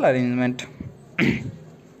sexual arrangement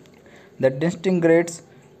that disintegrates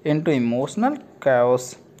into emotional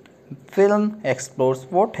chaos. Film explores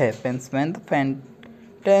what happens when the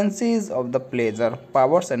fantasies of the pleasure,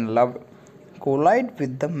 powers, and love collide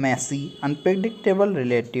with the messy, unpredictable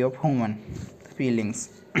reality of human feelings.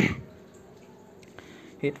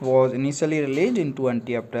 It was initially released in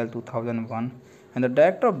 20 April 2001, and the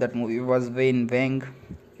director of that movie was Wayne Wang.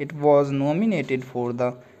 It was nominated for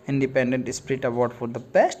the Independent Spirit Award for the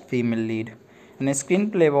Best Female Lead, and the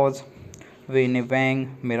screenplay was Wayne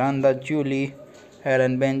Wang, Miranda Julie,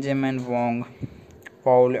 Aaron Benjamin Wong,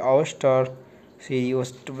 Paul Auster,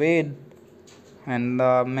 Sirius Wade, and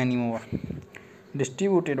many more.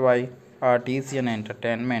 Distributed by Artisan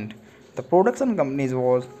Entertainment. The production company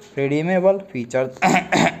was Redeemable Features.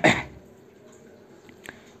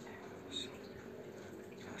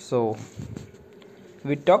 So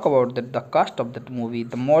we talk about the cast of that movie.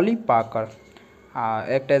 The Molly Parker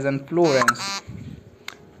act as an Florence,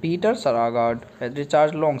 Peter Sarsgaard as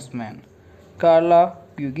Richard Longsman, Carla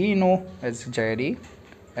Gugino as Jerry,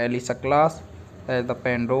 Elisa Glass as the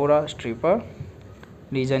Pandora stripper,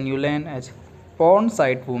 Lisa Newland as porn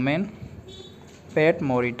site woman, Pat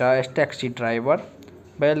Morita as taxi driver,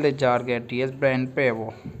 Belle Jargetti as Brand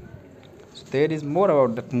Pavo. So there is more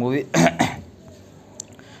about that movie.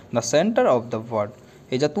 The Center of the World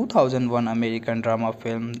is a 2001 American drama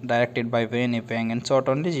film directed by Wayne Wang and shot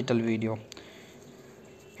on digital video.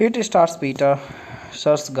 It stars Peter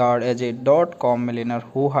Sarsgaard as a dot-com millionaire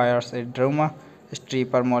who hires a drama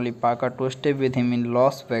stripper Molly Parker to stay with him in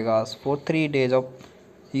Las Vegas for 3 days of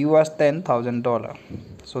US $10,000.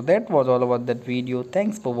 So that was all about that video.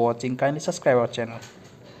 Thanks for watching. Kindly subscribe our channel.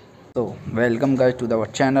 So welcome guys to our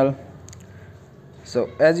channel. So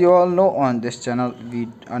as you all know, on this channel we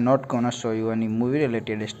are not gonna show you any movie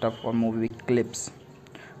related stuff or movie clips,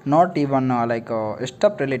 not even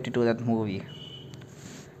stuff related to that movie.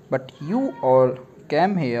 But you all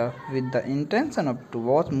came here with the intention of to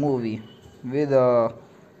watch movie with or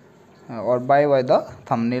by the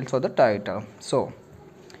thumbnails or the title. So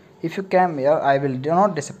if you came here, I will do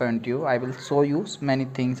not disappoint you. I will show you many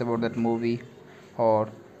things about that movie or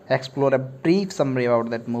explore a brief summary about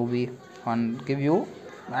that movie and give you,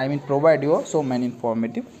 provide you so many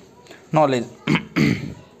informative knowledge.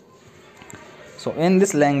 So in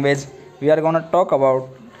this language we are gonna talk about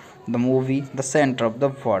the movie The Center of the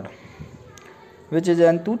World, which is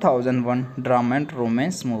a 2001 drama and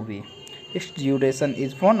romance movie. Its duration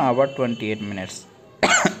is 1 hour 28 minutes.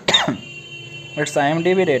 Its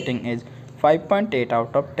IMDb rating is 5.8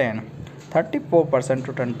 out of 10, 34%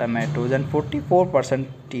 Rotten Tomatoes and 44%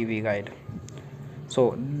 TV Guide.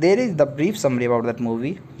 So there is the brief summary about that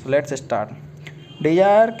movie. So let's start.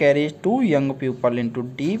 Desire carries two young people into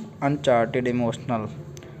deep, uncharted emotional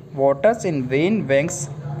waters in Wayne Wang's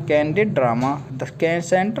candid drama, The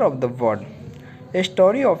Center of the World. A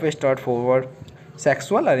story of a straightforward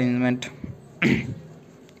sexual arrangement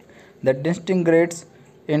that disintegrates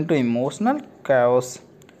into emotional chaos.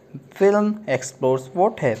 Film explores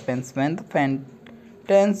what happens when the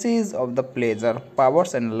fantasies of the pleasure,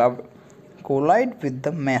 powers, and love collide with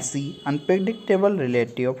the messy, unpredictable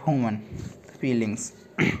reality of human feelings.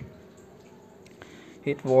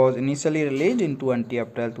 It was initially released in 20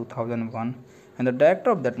 April 2001, and the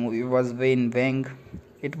director of that movie was Wayne Wang.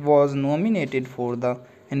 It was nominated for the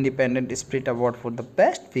Independent Spirit Award for the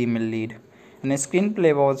Best Female Lead, and the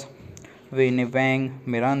screenplay was Wayne Wang,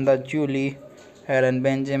 Miranda Julie, Aaron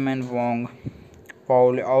Benjamin Wong,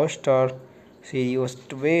 Paul Auster, Sirius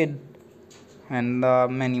Wade, and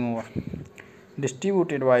many more.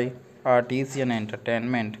 Distributed by Artisan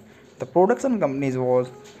Entertainment. The production company was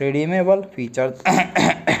Redeemable Features.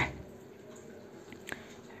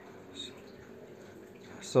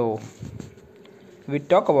 So we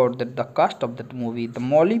talk about the cast of that movie. The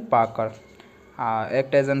Molly Parker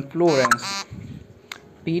act as an Florence,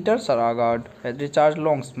 Peter Sarsgaard as Richard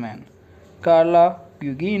Longsman, Carla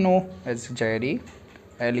Gugino as Jerry,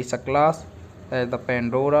 Elisa Glass as the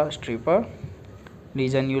Pandora stripper,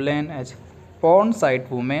 Lisa Newland as porn site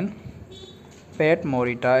woman, Pat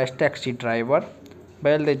Morita as taxi driver,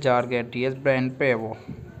 Belle Jargetti as Brand Pavo.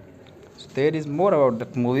 So There is more about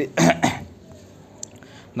that movie.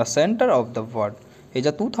 The Center of the World is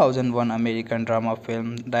a 2001 American drama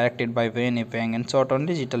film directed by Wayne Wang and shot on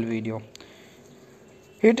digital video.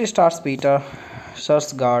 It stars Peter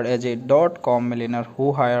Sarsgaard as a dot-com millionaire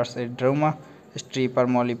who hires a drama stripper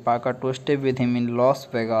Molly Parker to stay with him in Las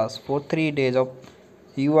Vegas for 3 days of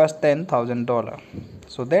US $10,000.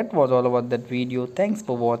 So that was all about that video. Thanks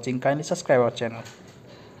for watching. Kindly subscribe our channel.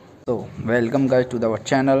 So welcome guys to our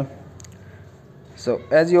channel. So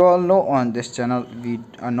as you all know, on this channel we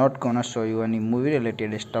are not gonna show you any movie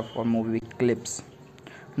related stuff or movie clips,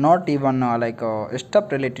 not even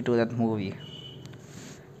stuff related to that movie,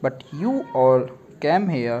 but you all came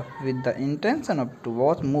here with the intention of to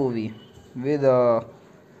watch movie with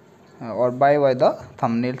or by the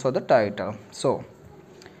thumbnails or the title. So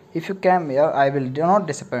if you came here, I will do not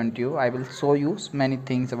disappoint you. I will show you many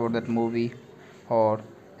things about that movie or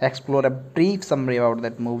explore a brief summary about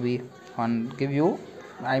that movie and give you,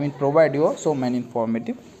 provide you so many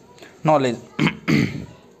informative knowledge.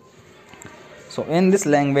 So in this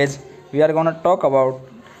language we are gonna talk about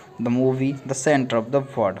the movie The Center of the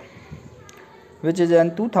World, which is a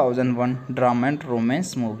 2001 drama and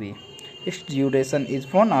romance movie. Its duration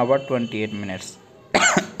is 1 hour 28 minutes.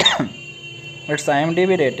 Its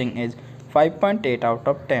IMDb rating is 5.8 out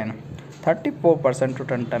of 10, 34%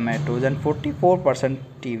 Rotten Tomatoes and 44%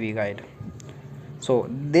 TV Guide. So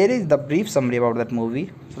there is the brief summary about that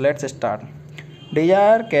movie. So let's start.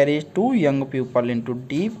 Desire carries two young people into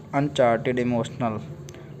deep, uncharted emotional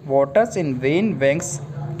waters in Wayne Wang's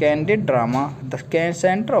candid drama, The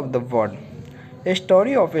Center of the World. A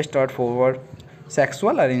story of a straightforward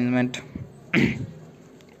sexual arrangement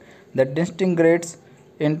that disintegrates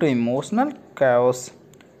into emotional chaos.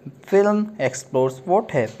 Film explores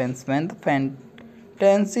what happens when the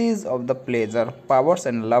fantasies of the pleasure, powers,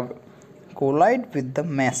 and love collide with the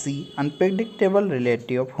messy, unpredictable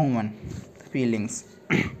reality of human feelings.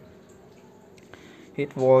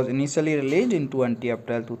 It was initially released in 20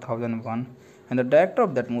 April 2001, and the director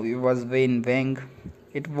of that movie was Wayne Wang.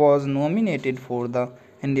 It was nominated for the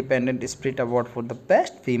Independent Spirit Award for the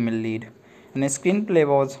Best Female Lead, and the screenplay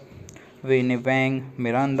was Wayne Wang,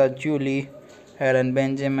 Miranda Julie, Aaron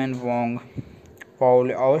Benjamin Wong,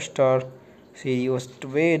 Paul Auster, Sirius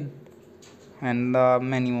Wade, and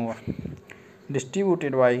many more.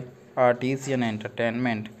 Distributed by Artisan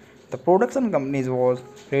Entertainment. The production company was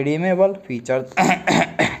Redeemable Features.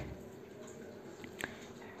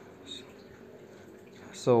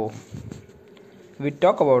 So we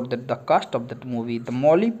talk about the cast of that movie. The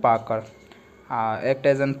Molly Parker act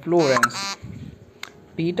as an Florence,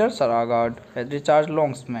 Peter Sarsgaard as Richard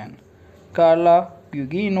Longsman, Carla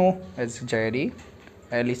Gugino as Jerry,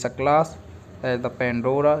 Elisa Glass as the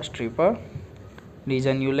Pandora stripper,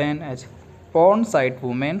 Liza Newland as porn site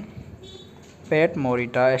woman, Pat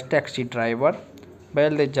Morita as taxi driver,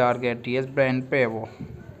 Belle Jargetti as Brand Pavo.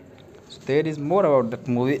 So there is more about that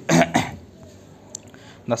movie.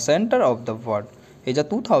 The Center of the World is a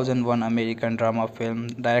 2001 American drama film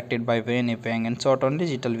directed by Wayne Wang and shot on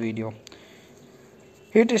digital video.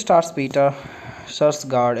 It stars Peter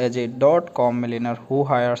Sarsgaard as a dot-com millionaire who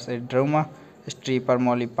hires a drama stripper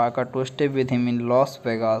Molly Parker to stay with him in Las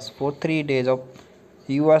Vegas for 3 days of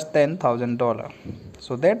US $10,000.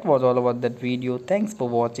 So that was all about that video. Thanks for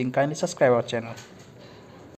watching. Kindly subscribe our channel.